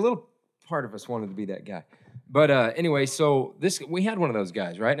 right. And a little part of us wanted to be that guy. But anyway, so we had one of those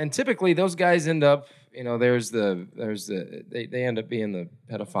guys, right? And typically those guys end up, they end up being the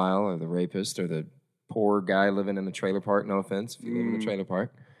pedophile or the rapist or the poor guy living in the trailer park. No offense if you live in the trailer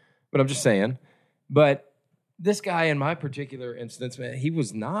park, but I'm just saying. But this guy in my particular instance, man, he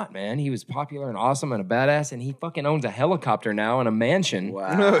was not, man. He was popular and awesome and a badass, and he fucking owns a helicopter now and a mansion. Wow.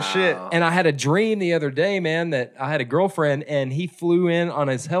 oh shit. And I had a dream the other day, man, that I had a girlfriend and he flew in on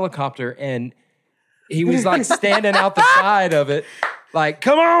his helicopter and he was like standing out the side of it, like,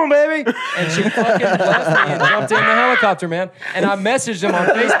 come on, baby. And she fucking left me and jumped in the helicopter, man. And I messaged him on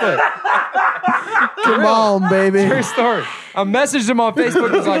Facebook. Come on, baby. True story. I messaged him on Facebook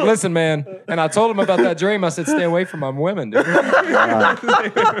and was like, listen, man. And I told him about that dream. I said, stay away from my women, dude.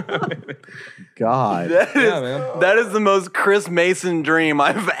 God. That is the most Chris Mason dream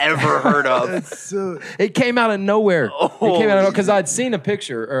I've ever heard of. It came out of nowhere. It came out of because I'd seen a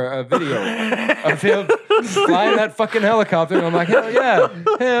picture or a video of him flying that fucking helicopter. And I'm like,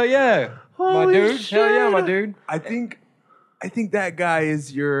 hell yeah. My dude. shit. Hell yeah, my dude. I think that guy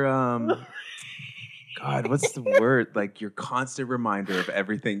is your God, what's the word? Like your constant reminder of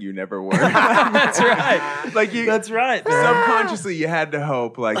everything you never were. That's right. Like you, That's right. subconsciously you had to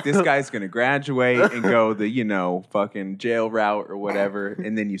hope like this guy's gonna graduate and go the fucking jail route or whatever,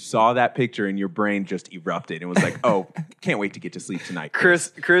 and then you saw that picture and your brain just erupted and was like, oh, can't wait to get to sleep tonight.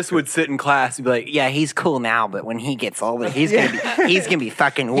 Chris would sit in class and be like, "Yeah, he's cool now, but when he gets older, he's gonna be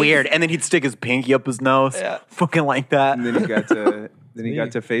fucking weird." And then he'd stick his pinky up his nose, fucking like that. And then he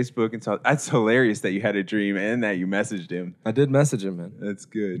got to Facebook and saw that's hilarious that you had a dream and that you messaged him. I did message him, man. That's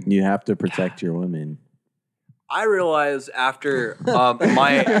good. You have to protect your women. I realized after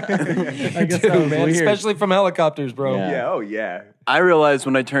my, I guess Dude, man, especially from helicopters, bro. Yeah. Yeah, oh yeah. I realized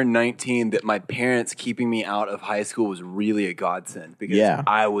when I turned 19 that my parents keeping me out of high school was really a godsend because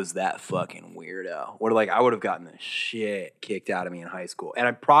I was that fucking weirdo. Or like I would have gotten the shit kicked out of me in high school, and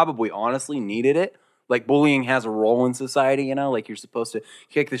I probably honestly needed it. Like bullying has a role in society, like you're supposed to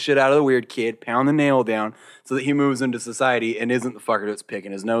kick the shit out of the weird kid, pound the nail down so that he moves into society and isn't the fucker that's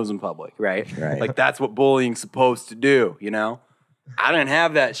picking his nose in public, right? Like that's what bullying's supposed to do, I didn't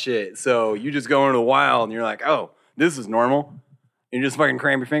have that shit. So you just go into the wild and you're like, oh, this is normal. And you just fucking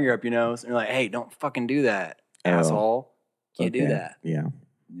cram your finger up your nose and you're like, hey, don't fucking do that, asshole. Can't do that. Yeah.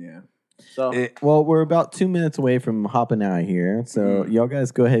 Yeah. So Well, we're about 2 minutes away from hopping out here. So y'all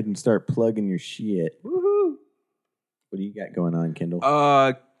guys go ahead and start plugging your shit. Woohoo! What do you got going on, Kendall?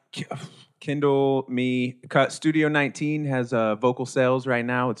 Kindle me Studio 19 has vocal sales right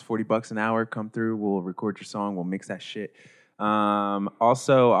now. It's $40 an hour. Come through. We'll record your song. We'll mix that shit.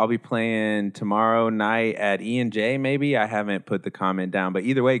 Also, I'll be playing tomorrow night at E&J. Maybe I haven't put the comment down, but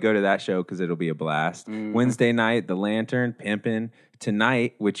either way, go to that show because it'll be a blast. Wednesday night, The Lantern, Pimpin'.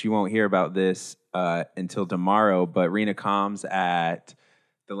 Tonight, which you won't hear about this until tomorrow, but Rena Combs at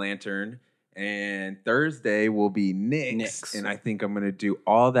The Lantern. And Thursday will be Nick's. And I think I'm going to do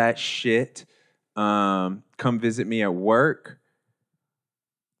all that shit. Come visit me at work.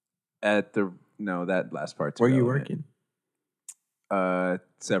 That last part's Where are you irrelevant. working?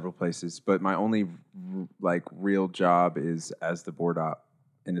 Several places, but my only real job is as the board op,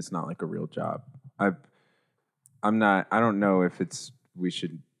 and it's not like a real job. I don't know if we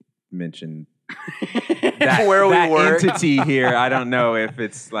should mention that, where we work. entity here. I don't know if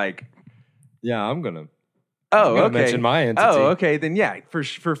it's like. Yeah, I'm gonna. Oh, okay. Mention my entity. Oh, okay. Then yeah, for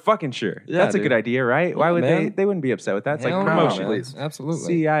fucking sure. Yeah, that's a dude. good idea, right? Why would man. they wouldn't be upset with that? It's Hell like no, promotion. man. Absolutely.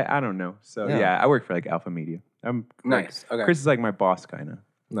 See, I don't know. So Yeah. yeah, I work for like Alpha Media. I'm Nice. like, Okay. Chris is like my boss, kind of.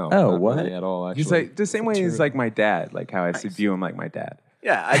 No. Oh, not what? really at all? Actually, He's like the same way True. as like my dad, like how I should view him like my dad.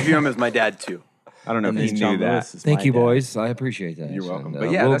 yeah, I view him as my dad too. I don't know And if then he John knew that. Lewis is Thank my you, dad. boys. I appreciate that. You're welcome. And, But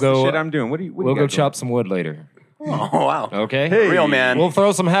yeah, we'll that's go. the shit I'm doing. What do you We'll got go going? chop some wood later. Oh wow. Okay. Real man. We'll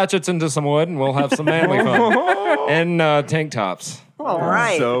throw some hatchets into some wood, and we'll have some manly fun. And tank tops. All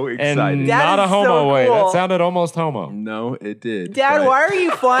right. So And excited. not a is homo so way. cool. That sounded almost homo. No, it did. Dad, but- why are you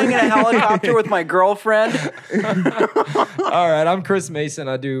flying in a helicopter with my girlfriend? All right, I'm Chris Mason.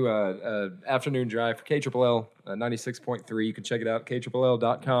 I do afternoon drive for KLL 96.3. You can check it out at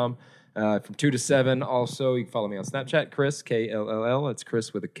KLL.com from 2 to 7. Also, you can follow me on Snapchat, Chris, KLLL. It's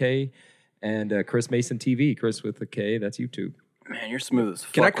Chris with a K. And Chris Mason TV, Chris with a K. That's YouTube. Man, you're smooth as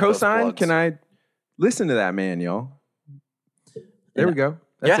fuck. Can I with those co-sign? plugs. Can I listen to that man, y'all? There we go.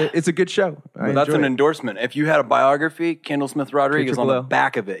 That's Yeah. it. It's a good show. Well, that's an endorsement. If you had a biography, Kendall Smith Rodriguez, on the KLL.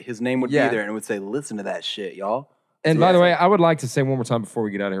 back of it, his name would Yeah. be there and it would say, listen to that shit, y'all. And by the way, I would like to say one more time before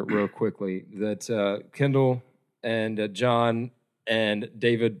we get out of here real quickly that Kendall and John and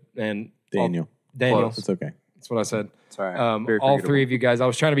David and Daniel. Daniel. It's okay. That's what I said. Sorry. Very All forgettable. three of you guys. I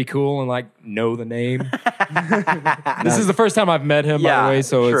was trying to be cool and know the name. This is the first time I've met him, by Yeah, the way,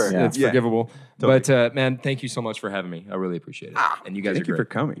 so sure. it's Yeah. forgivable. Totally. But man, thank you so much for having me. I really appreciate it. And you guys Thank are you for great.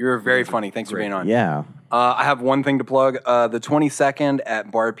 coming. You're very funny. Thanks for being on. Yeah. I have one thing to plug. The 22nd at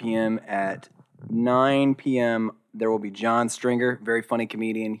Bar PM at 9 p.m., there will be John Stringer, very funny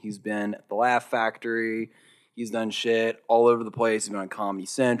comedian. He's been at the Laugh Factory. He's done shit all over the place. He's been on Comedy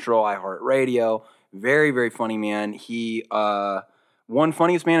Central, iHeartRadio. Very, very funny man. He won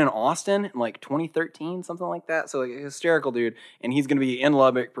Funniest Man in Austin in like 2013, something like that. So like a hysterical dude. And he's going to be in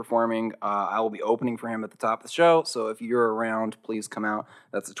Lubbock performing. I will be opening for him at the top of the show. So if you're around, please come out.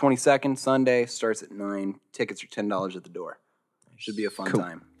 That's the 22nd, Sunday. Starts at 9. Tickets are $10 at the door. Should be a fun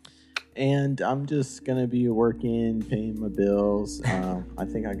time. And I'm just going to be working, paying my bills. I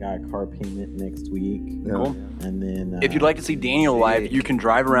think I got a car payment next week. Cool. And then... if you'd like to see Daniel live, you can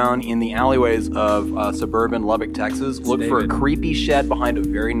drive around in the alleyways of suburban Lubbock, Texas. Look for a creepy shed behind a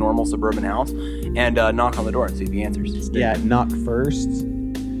very normal suburban house and knock on the door and see if he answers. Yeah, knock first.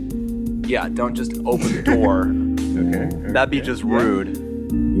 Yeah, don't just open the door. Okay. That'd be just rude.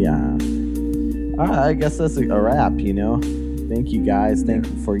 Yeah. I guess that's a wrap, you know. Thank you guys. Thank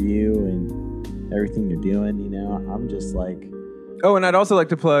you for you and everything you're doing, you know. I'm just like... Oh, and I'd also like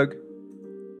to plug